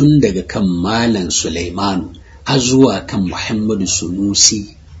Kano tun daga kan Malam Sulaimanu har zuwa kan Muhammadu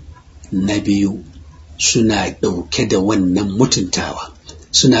Sunusi na biyu suna ɗauke da wannan mutuntawa,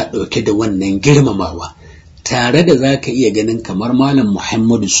 suna ɗauke da wannan girmamawa, tare da za ka iya ganin kamar Malam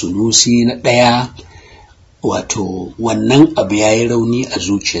Muhammadu Sunusi na ɗaya wato wannan abu ya yi rauni a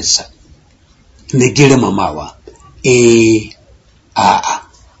zuciyarsa na girmamawa. A'a,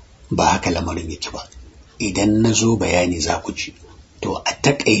 ba haka lamarin yake ba. Idan na zo bayani za ku ji. To a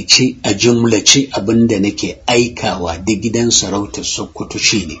taƙaice, a jumlace, abin da nake aikawa da gidan sarautar Sokoto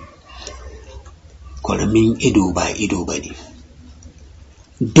shi ne, kwarmin ido ba ido ba ne.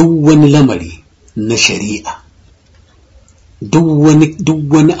 Duk wani lamari na shari'a, duk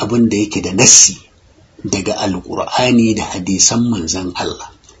wani abin da yake da nassi daga Alƙur'ani da hadisan manzon Allah,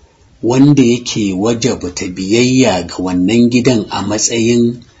 wanda yake wajabta biyayya ga wannan gidan a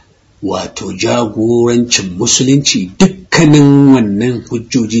matsayin wato jagorancin musulunci, dukkanin wannan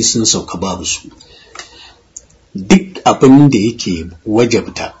hujjoji sun sauka babu su. Duk abin da yake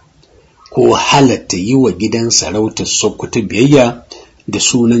wajabta ko halatta yi wa gidan sarautar Sokoto biyayya da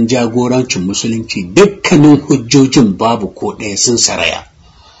sunan jagorancin musulunci, dukkanin hujjojin babu ko ɗaya sun saraya.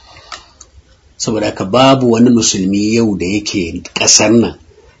 Saboda haka babu wani musulmi yau da yake ƙasar nan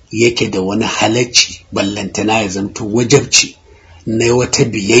yake da wani halacci ballantana ya zanto wajabci na wata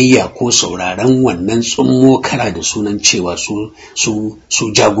biyayya ko sauraron wannan tsummo kara da sunan cewa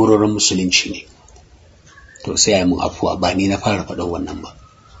su jagororin musulunci ne. To sai ya mun afuwa, ba ni na fara faɗa wannan ba.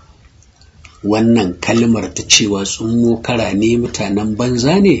 Wannan kalmar ta cewa tsummo kara ne mutanen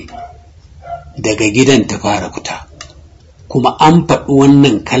banza ne, daga gidan ta fara fita, kuma an faɗi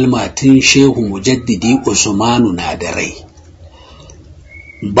wannan kalma tun Shehu Mujaddidi Usmanu na da rai.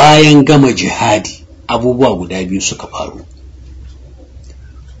 Bayan gama jihadi abubuwa guda biyu suka faru.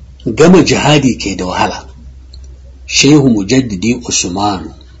 Gama jihadi ke da wahala. Shehu Mujaddidi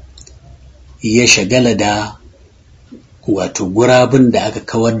Usmanu ya shagala da wato gurabun da aka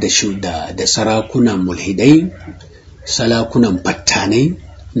kawar da shi da sarakunan mulhidai, sarakunan fattanai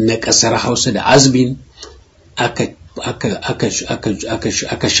na ƙasar Hausa da Azbin, aka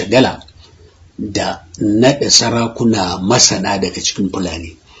shagala da naɗa sarakuna masana daga cikin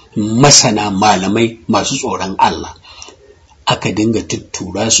Fulani, masana malamai masu tsoron Allah. Aka dinga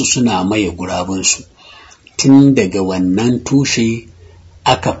tuttura su suna maye gurabunsu. Tun daga wannan tushe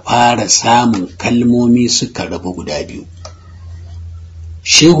aka fara samun kalmomi suka rabu guda biyu.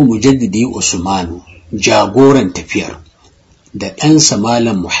 Shehu Mujaddidi Usmanu, jagoran tafiyar, da ɗansa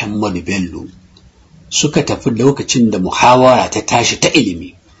Malam Muhammadu Bello suka tafi lokacin da muhawara ta tashi ta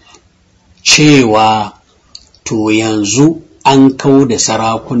ilimi, cewa to yanzu an kau da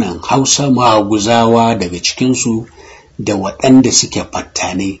sarakunan Hausa maguzawa daga cikinsu da waɗanda suke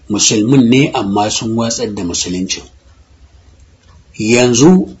fattanai, musulmin ne amma sun watsar da musuluncin.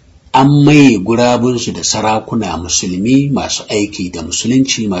 Yanzu an maye gurabinsu da sarakuna musulmi masu aiki da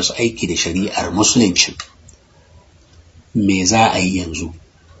musulunci, masu aiki da shari'ar musulunci. Me za a yi yanzu?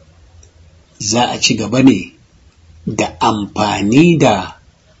 Za a ci gaba ne da amfani da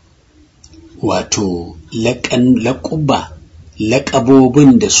wato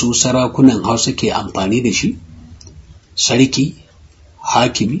laƙabobin da su sarakunan Hausa ke amfani da shi? Sarki,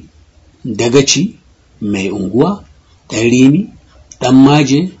 hakimi, dagaci, mai unguwa, ɗan rimi, ɗan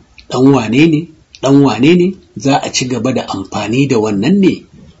maje, ɗan wane ne, za a ci gaba da amfani da wannan ne,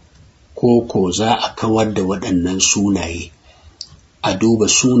 ko za a kawar da waɗannan sunaye, a duba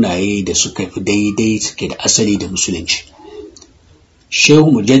sunaye da suka fi daidai suke da asali da musulunci.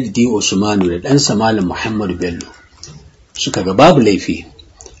 Shehu Mujaddidi Usmanu da ɗansa Malam Muhammadu Bello suka ga babu laifi,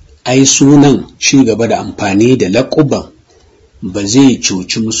 ai sunan ci gaba da amfani da laƙuban ba zai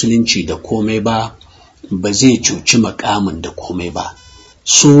cuci musulunci da komai ba, ba zai cuci makamin da komai ba.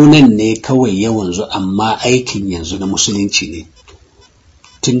 Sunan ne kawai ya wanzu, amma aikin yanzu na musulunci ne.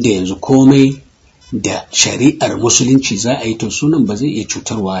 Tunda yanzu komai da shari'ar musulunci za a yi, to sunan ba zai iya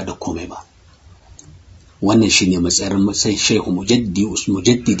cutarwa da komai ba. Wannan shine matsayin sai Shehu Mujaddidi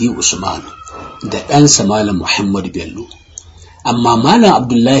Usman da ɗansa Malam Muhammadu Bello. Amma Malam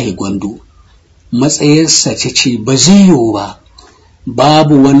Abdullahi Gwandu matsayarsa ce ba zai yiwu ba,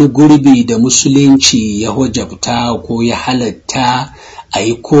 babu wani gurbi da musulunci ya wajabta ko ya halatta a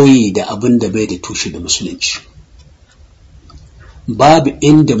yi koyi da abin da bai da tushe da musulunci. Babu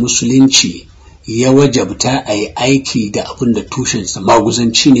inda musulunci ya wajabta a yi aiki da abin da tushensa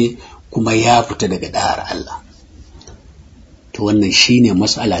maguzanci ne kuma ya fita daga ɗa'ar Allah. To wannan shine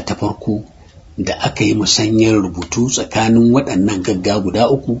matsala ta farko da aka yi musanyar rubutu tsakanin waɗannan gagga guda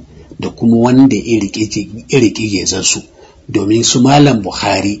uku da kuma wanda ya riƙe gezansu, domin su Malam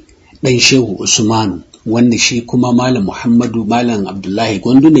Buhari ɗan Shehu Usmanu, wanda shi kuma Malam Abdullahi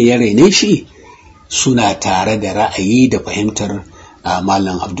Gwandu ne ya raine shi, suna tare da ra'ayi da fahimtar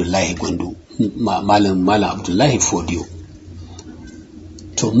Malam Abdullahi Gwandu, Malam Abdullahi Fodiyo.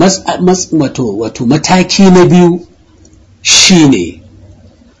 To wato mataki na biyu shine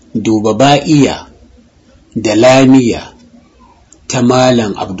duba ba'iya da lamiya ta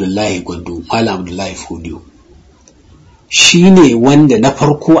Malam Abdullahi Gwandu, Malam Abdullahi Fodiyo. Shi ne wanda na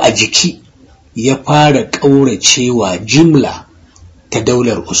farko a jiki ya fara ƙauracewa jimla ta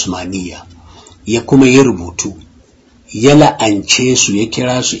daular Usmaniyya, ya kuma yi rubutu, ya la'ance su, ya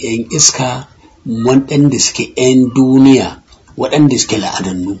kira su ‘yan iska, waɗanda suke ‘yan duniya, waɗanda suke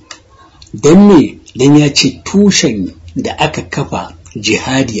la'anannu. Don me? Don ya ce tushen da aka kafa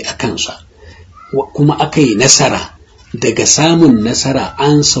jihadi a kansa, kuma aka yi nasara, daga samun nasara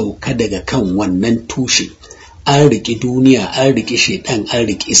an sauka daga kan wannan tushe. An riƙi duniya, an riƙi shaiɗan, an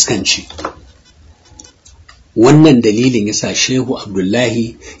riƙi iskanci. Wannan dalilin yasa Shehu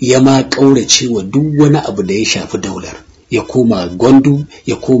Abdullahi ya ma ƙaurace wa duk wani abu da ya shafi daular, ya koma Gwandu,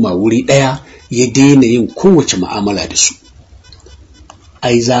 ya koma wuri ɗaya, ya daina yin kowace mu'amala da su.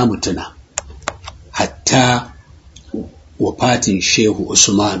 Ai za mu tuna hatta wafatin Shehu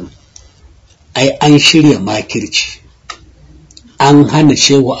Usmanu, ai an shirya makirci, an hana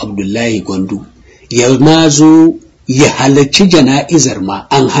Shehu Abdullahi Gwandu ya ma zo ya halarci jana'izar ma,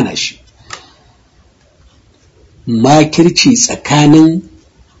 an hana shi. Makirci tsakanin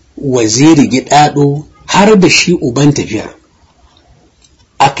Waziri Gidado har da shi uban tafiyar,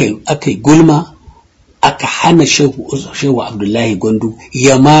 aka yi gulma, aka hana Shehu Abdullahi Gwandu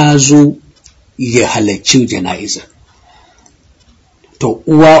ya ma zo ya halarci jana'izar. To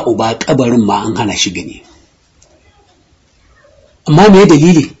uwa uba kabarin ma an hana shi gani. Amma me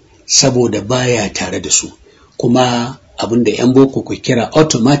dalili? Saboda baya tare da su, kuma abinda 'yan boko ku kira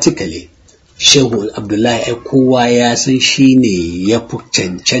automatically Shehu Abdullahi ai kowa ya san shi ne ya fi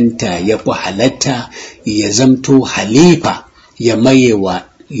cancanta, ya fi halatta ya zamto halifa, ya mayewa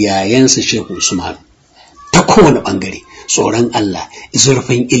yayansa Shehu Usman ta kowane ɓangare, tsoron Allah,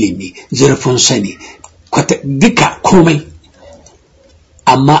 zurfin ilimi, zurfin sani, duka komai.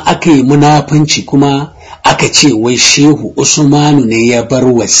 Amma aka yi munafunci kuma aka ce wai Shehu Usmanu ne ya bar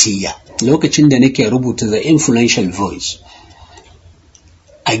wasiya. Lokacin da nake rubuta The Influential Voice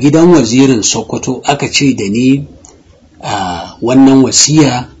a gidan wazirin Sokoto, aka ce da ni wannan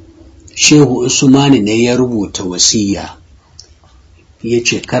wasiya Shehu Usmanu ne ya rubuta wasiya, ya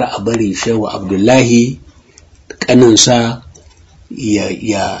ce kar a bari Shehu Abdullahi kaninsa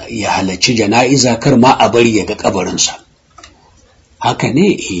ya halarci jana'iza, kar ma a bari ya ga kabarinsa. Haka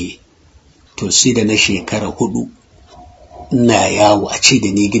ne? To sai da na shekara 4 ina yawo a ce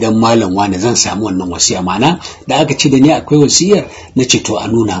da ni gidan malam wani zan samu wannan wasiya. Mana da aka ce da ni akwai wasiyar, na ce to a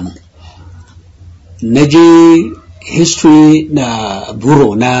nuna mun. Na je history na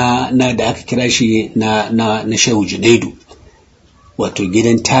buro na da aka kira shi na Shehu Junaidu, wato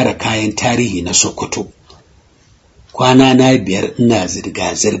gidan tara kayan tarihi na Sokoto. Kwana na 5 ina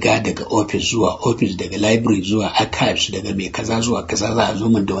zirga daga office zuwa office, daga library zuwa archives, daga mai kaza zuwa kaza, za a zo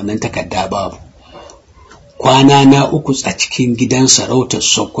min da wannan takarda babu. Kwana na 3 a cikin gidan sarautar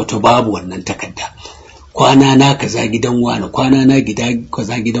Sokoto babu wannan takarda. Kwana na kaza gidan wani, kwana na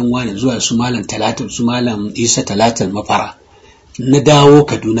kaza gidan wani, zuwa su malam Talatin, su malam Isa Talatin Mafara. Na dawo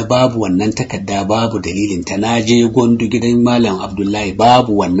Kaduna babu wannan takarda, babu dalilin ta. Na je Gondo gidan malam Abdullahi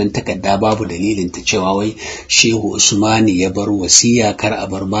babu wannan takarda, babu dalilin ta cewa wai Shehu Usmani ya bar wasiya kar a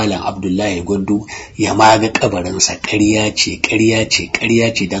bar malam Abdullahi Gondo ya maga kabarinsa. Ƙarya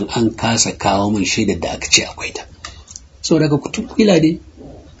ce dan an kasa kawo min shaidar da aka ce akwai ta. So daga kutukwila dai.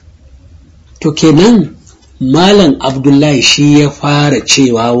 To kenan Malam Abdullahi shi ya fara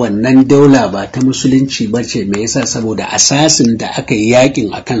cewa wannan daula ba ta musulunci ba ce. Me yasa? Saboda asasin da aka yi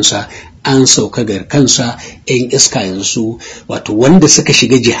yakin a kansa an sauka gar kansa. 'Yan iska yanzu, wato wanda suka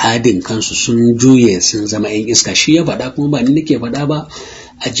shiga jihadin kansu sun juye sun zama 'yan iska. Shi ya faɗa, kuma ba ni nake faɗa ba.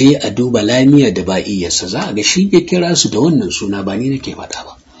 A je a duba lamiya da ba'iyarsa, za a ga shi ya kira su da wannan suna, ba ni nake faɗa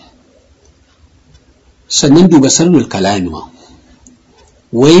ba. Sannan duba Sardul Kalami ma.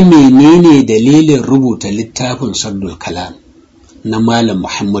 Wai menene dalilin rubuta littafin Sardul Kalam na Malam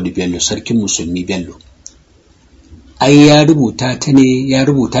Muhammadu Bello, sarkin musulmi Bello? Ai ya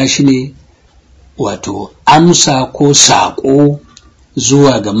rubuta shi ne wato amsa ko saƙo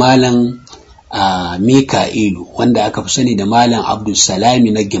zuwa ga Malam Mika'ilu, wanda aka fi sani da Malam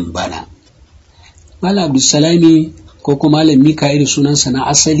Abdulsalami na Gimbana. Malam Abdulsalami ko kuma Malam Mika'ilu sunansa na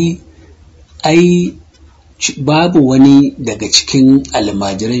asali, ai babu wani daga cikin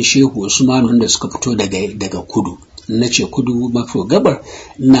almajiran Shehu Usman wanda suka fito daga kudu. Na ce kudu maso gabar,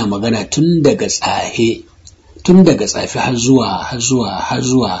 ina magana tun daga tsafe har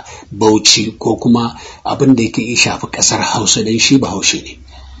zuwa Bauchi, ko kuma abin da yake shafi kasar Hausa, dan shi Bahaushe ne.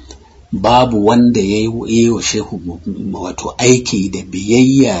 Babu wanda ya yi wa Shehu wato aiki da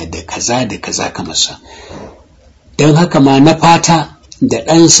biyayya da kaza kamar sa. Don haka ma na fata da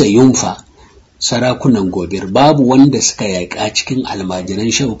ɗansa Yunfa, sarakunan Gobir, babu wanda suka yaƙa cikin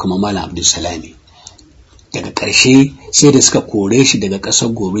almajiran Shehu kamar Malam Abdulsalami. Daga ƙarshe sai da suka kore shi daga ƙasar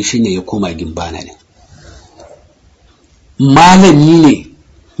Gobir, shine ya koma Gimbana ne. Malami ne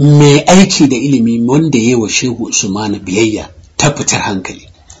mai aiki da ilimi, wanda ya yi wa Shehu Usman biyayya ta fitar hankali.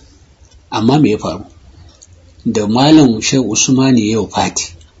 Amma me ya faru? Da Malam Shehu Usman ya yi wafati,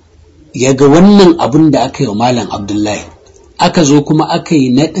 ya ga wannan abin da aka yi wa Malam Abdullahi, aka zo kuma aka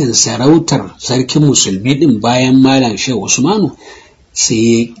yi naɗin sarautar sarkin musulmi ɗin bayan Malam Shehu Usmanu,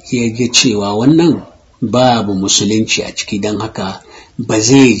 sai ya ga cewa wannan babu musulunci a ciki, don haka ba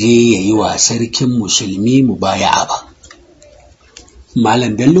zai je ya yi wa sarkin musulmi mubaya'a ba.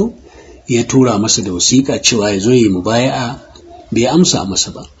 Malam Bello ya tura masa da wasiƙa cewa ya zo yi mubaya'a, bai amsa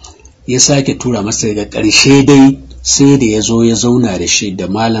masa ba. Ya sake tura masa, daga ƙarshe dai sai da ya zo ya zauna da shi da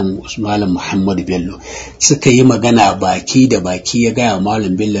Malam Muhammadu Bello, suka yi magana baki da baki. Ya gaya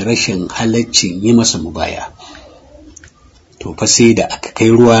Malam Bello rashin halaccin yi masa mubaya. To fa sai da aka kai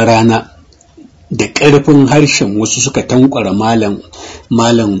ruwa rana, da ƙarfin harshen wasu suka tankwara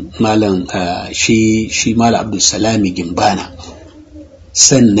shi Malam Abdulsalami Gimbana,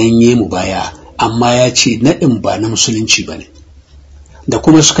 sannan yi mubaya. Amma ya ce naɗin ba na musulunci ba ne, da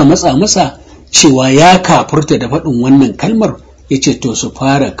kuma suka matsa masa cewa ya kafurta da faɗin wannan kalmar, ya ce to su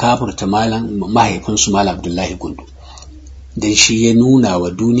fara kafurta mahaifinsu Malam Abdullahi Gondo, don shi ya nuna wa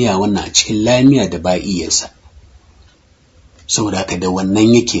duniya wannan a cikin lamiya da ba'iyarsa. Saboda haka da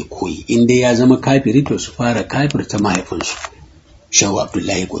wannan yake koyi, inda ya zama kafiri to su fara kafirta mahaifinsu Shehu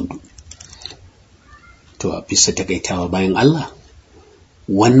Abdullahi Gondo. To a bisa takaitawa bayan Allah,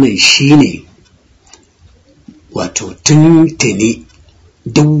 wannan shine wato tuntuni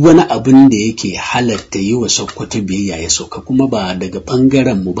duk wani abin da yake halatta yi wa Sokoto biyayya ya sauka, kuma ba daga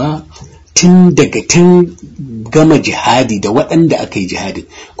ɓangaren mu ba, tun gama jihadi da waɗanda aka yi jihadin,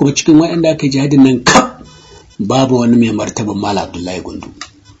 kuma cikin waɗanda aka yi jihadin nan kaf babu wani mai martaban Malam Abdullahi Gondo.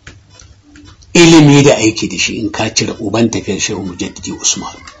 Ilimi da aiki da shi, in ka cire uban tafiyar Shehu Mujaddidi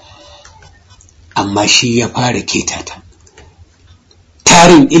Usman, amma shi ya fara ketata.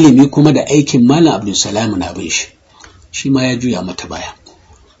 Tarin ilimi kuma da aikin Malam Abdulsalam na bin shi ma ya juya mata baya.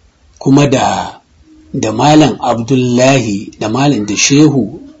 Kuma da Malam Abdullahi da Malam da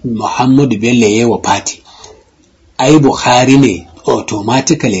Shehu Muhammadu Bello ya yi wa fati, ai Bukhari ne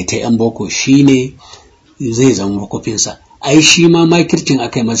automatically ta yan boko, shi ne zai zama makofinsa. Ai shi ma makircin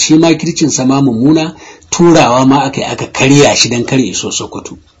aka yi masa, shi makircin sa ma mummuna, turawa ma aka karya shi don kare iso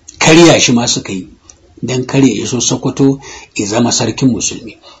Sokoto, karya shi ma suka yi. don kare iso Sokoto ya zama sarkin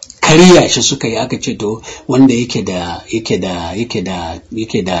musulmi. Karya shi suka yi, aka ce to wanda yake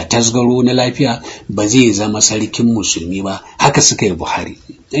da tasgaro na lafiya ba zai zama sarkin musulmi ba. Haka suka yi Buhari.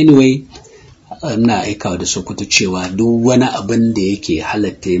 Anyway, ina aikawa da Sokoto cewa duk wani abin da yake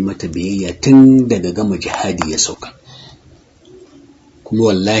halatta mata biyayya tun daga gama jihadi ya sauka. Kuma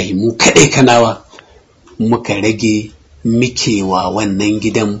wallahi mu kaɗai Kanawa muka rage mikewa wannan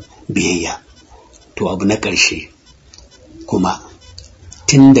gidan biyayya. To abu na ƙarshe kuma,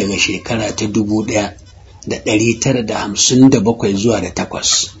 tun daga shekara ta 1957 zuwa da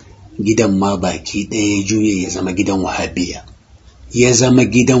 8 gidan ma baki ɗaya ya juye ya zama gidan Wahabiya. Ya zama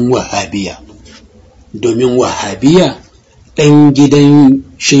gidan Wahabiya domin Wahabiya ɗan gidan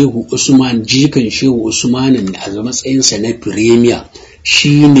Shehu Usman, jikan Shehu Usmanin a matsayinsa na firemiya,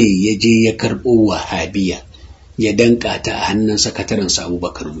 shi ne ya je ya karɓo Wahabiya ya danka ta a hannun sakatarensa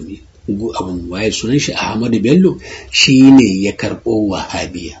Abubakar Gumi. Abun waye sunan shi Ahmadu Bello, shi ne ya karɓo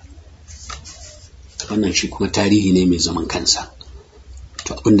Wahabiya. Wannan shi kuma tarihi ne mai zaman kansa.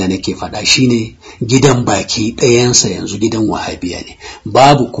 To abin da nake faɗa shi ne gidan baki ɗayansa yanzu gidan Wahabiya ne.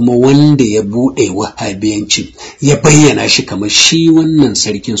 Babu kuma wanda ya buɗe Wahabiyancin ya bayyana shi kamar shi wannan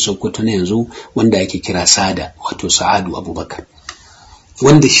sarkin Sokoto na yanzu wanda ake kira Sada, wato Sa'adu Abubakar,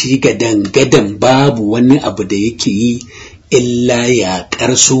 wanda shi gadan babu wani abu da yake yi illa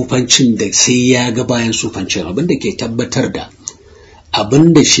yaƙar sufancin da sai ya ga bayan sufancin, abin da ke tabbatar da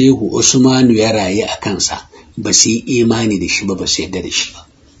abin da Shehu Usmanu ya rayu a kansa ba su yi imani da shi ba, ba su yarda da shi ba.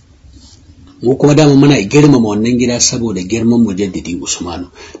 Mu kuma dama muna girmama wannan gida saboda girman mujaddidi Usmanu.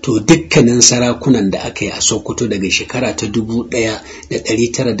 To dukkanin sarakunan da aka yi a Sokoto daga shekara ta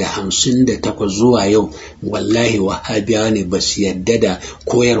 1958 zuwa yau, wallahi Wahabiyawa ne, ba su yarda da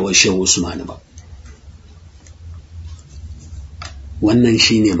koyarwar Shehu Usmanu ba. Wannan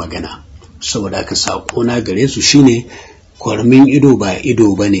shine magana. Saboda aka saƙona gare su shine kwarmin ido ba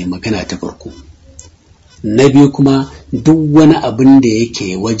ido bane, magana ta farko. Na biyu kuma, duk wani abin da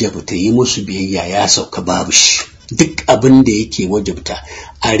yake wajabta yi musu biyayya ya sauka, babu shi. Duk abin da yake wajabta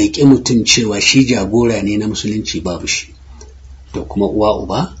a riƙe mutum cewa shi jagora ne na musulunci, babu shi. To kuma uwa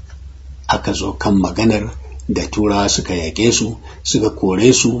uba aka zo kan maganar da Turawa suka yaƙe su, suka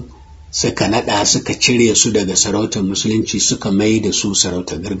kore su, suka naɗa, suka cire su daga sarautar musulunci, suka mai da su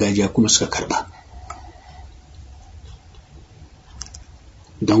sarautar gargajiya kuma suka karɓa.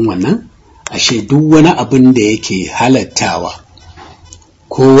 Don wannan, ashe duk wani abin da yake halattawa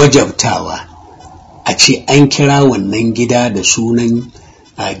ko wajabtawa a ce an kira wannan gida da sunan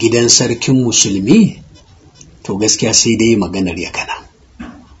a gidan sarkin musulmi, to gaskiya sai dai maganar ya kana.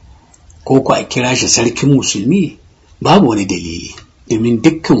 Ko ku a kira shi sarkin musulmi, babu wani dalili, domin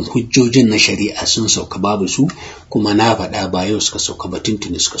dukkan hujjojin na shari'a sun sauka, babu su, kuma na faɗa ba yau suka sauka ba,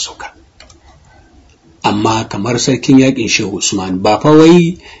 tuntuni suka sauka. Amma kamar sarkin yaƙin Shehu Usman, ba fa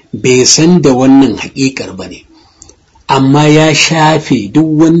wai bai san da wannan haƙiƙar ba ne, amma ya shafe duk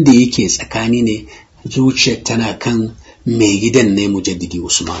wanda yake tsakani ne, zuciyar tana kan mai gidan ne mujaddidi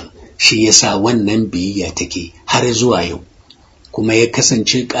Usman. Shi yasa wannan biyayya take har zuwa yau. Kuma ya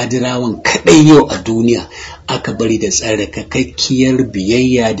kasance Kadirawan kaɗai yau a duniya aka bari da tsarkakakkiyar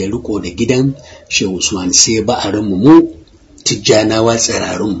biyayya da riko da gidan Shehu Usman, sai ba'arinmu mu Tijjanawa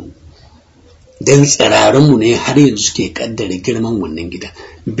tsirarunmu. Dan tsirarunmu ne har yanzu suke kaddara girman wannan gida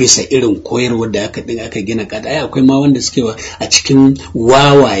bisa irin koyarwar da aka gina kada. Ai akwai ma wanda suke a cikin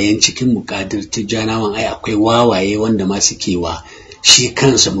wawayen cikin mukadir Tijjanawan, ai akwai wawaye wanda ma suke wa shi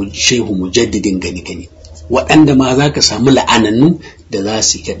kansa Shehu mujaddidin gani waɗanda ma za ka samu la'anannu da za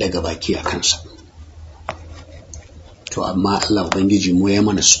su ke daga baki a kansa. To amma Allah Ubangiji mu ya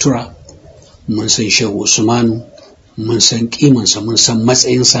mana sutura, mun san Shehu Usmanu, mun san kimansa, mun san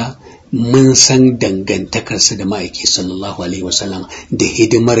matsayinsa, mun san dangantakarsa da ma'aiki sallallahu alaihi wasallam da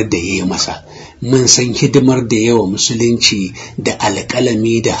hidimar da ya yi masa. Mun san hidimar da yawa musulunci da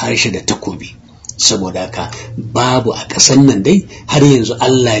alƙalami da harshe da takobi. Saboda haka babu a ƙasan nan dai har yanzu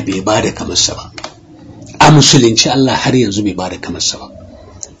Allah bai ba da kamarsa ba. A musulunci Allah har yanzu bai ba da kamarsa ba.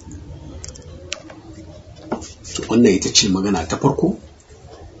 Wannan ita ce magana ta farko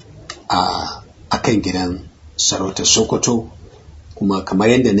a kan gidan sarautar Sokoto. Kuma kamar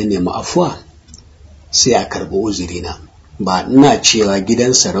yadda na nemi afuwa, sai a karɓi uzurina. Ba ina cewa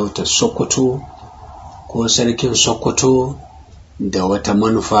gidan sarautar Sokoto ko sarkin Sokoto da wata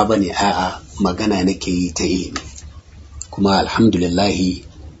manufa ba ne, a'a, magana nake yi ta ilimi. Kuma alhamdulillahi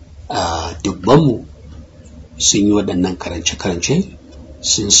dubbanmu sun yi waɗannan karance-karance,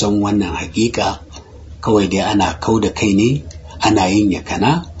 sun san wannan haƙiƙa. Kawai dai ana kau da kai ne, ana yin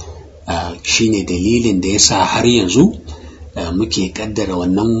yakana. Shine dalilin da ya sa har yanzu muke kaddara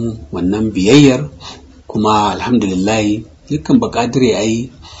wannan biyayyar, kuma alhamdulillah dukkan bakadire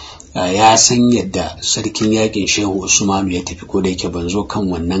ai ya san yadda sarkin yakin Shehu Usmanu ya tafi, ko da yake ban zo kan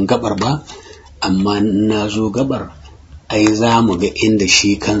wannan gabar ba, amma na zo gabar ai za mu ga inda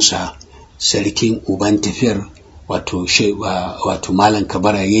shi kansa sarkin uban tafiyar wato Malam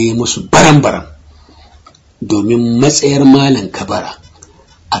Kabara ya yi musu baran-baran, domin matsayar Malam Kabara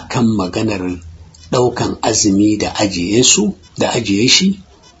akan maganar ɗaukan azumi da ajiye shi,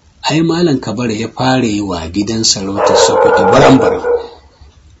 ai Malam Kabara ya fara yi wa gidan sarautar Sokoto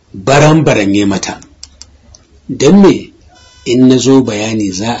baran-baran ya mata. Don me in na zo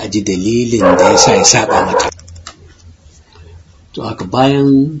bayani za a ji dalilin da ya sa ya saba mata. To haka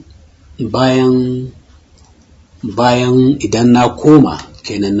bayan idan na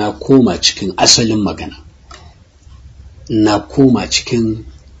koma cikin asalin magana, na koma cikin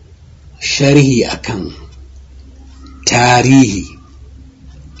sharhi akan tarihi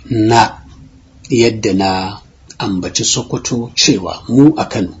na yadda na ambaci Sokoto cewa mu a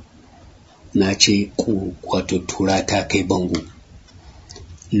Kano, na ce wato tura ta kai bango,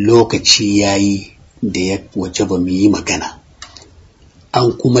 lokaci yayi da ya wajaba mu yi magana,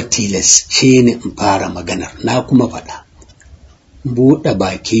 an kuma tilasce ni in fara maganar. Na kuma faɗa buɗe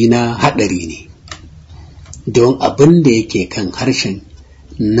baki na haɗari ne, don abin da yake kan harshen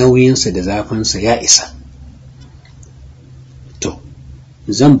nauyinsa da zafinsa ya isa. To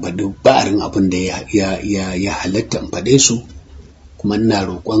zan faɗi ba'arin abin da ya halatta in faɗe su, kuma ina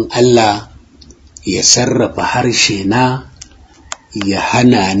roƙon Allah ya sarrafa harshe na, ya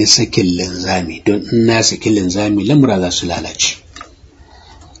hana ni sakin linzami, don in na saki linzami lamura za su lalace.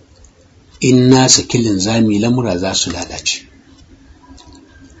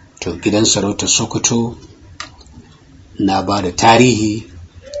 To gidan sarautar Sokoto na ba da tarihi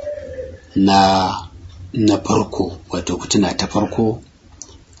na farko, wato fitina ta farko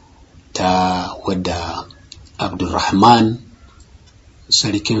ta wadda Abdulrahman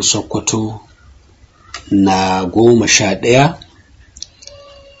sarkin Sokoto na 11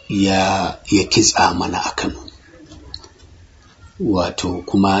 ya kitsa mana a Kano, wato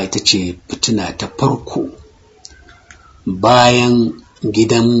kuma ita ce fitina ta farko bayan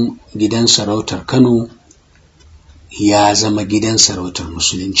gidan sarautar Kano ya zama gidan sarautar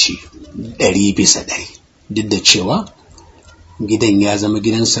musulunci 100%, duk da cewa gidan ya zama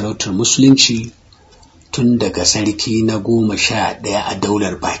gidan sarautar musulunci tun daga sarki na 11 a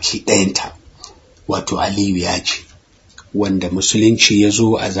daular baki ɗayanta, wato Aliyu Yaji, wanda musulunci ya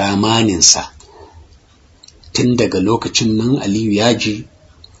zo a zamaninsa. Tun daga lokacin nan Aliyu Yaji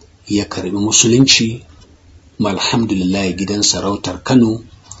ya karbi musulunci, alhamdulillah gidan sarautar Kano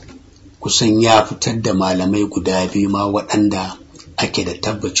kusan ya fitar da malamai guda 2 ma waɗanda ake da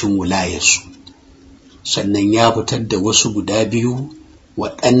tabbacin wilayarsu, sannan ya fitar da wasu guda 2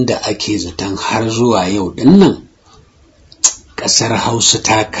 waɗanda ake zaton har zuwa yau dinnan ƙasar Hausa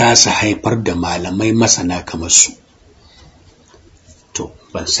ta kasa haifar da malamai masana kamar su. To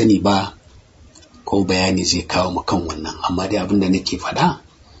ban sani ba ko bayani zai kawo mu kan wannan, amma dai abin da nake faɗa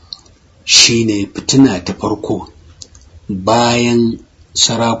shine fitina ta farko bayan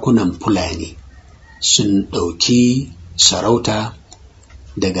sarakunan Fulani sun ɗauki sarauta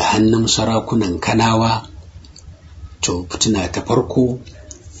daga hannun sarakunan Kanawa. To fitina ta farko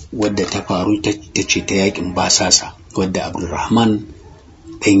wadda ta faru ta ce ta yakin basasa, wadda Abdulrahman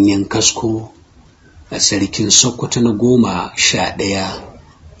ɗanyen kasko a sarkin Sokoto na 11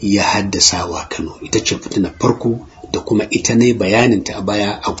 ya haddasa wa Kano. Ita ce fitinar farko, da kuma ita ne bayaninta a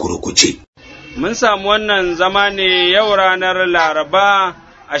baya a gurguje. Mun samu wannan zama ne yau ranar Laraba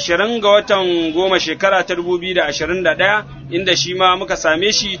 20 ga watan 10 shekara ta 2021, inda shi ma muka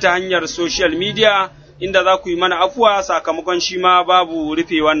same shi ta hanyar social media, inda za ku yi mana afuwa sakamakon shi ma babu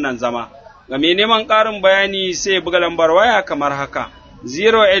rufe wannan zama. Ga mai neman ƙarin bayani sai buga lambar waya kamar haka: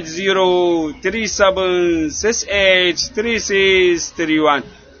 08037683631,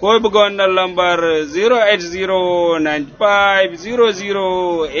 ko buga wannan lambar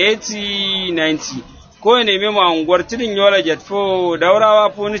 08095008090, ko ya nemi mu a unguwar Tudun Yola Gate 4 Daurawa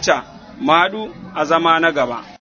Furniture. Mu haɗu a zama na gaba.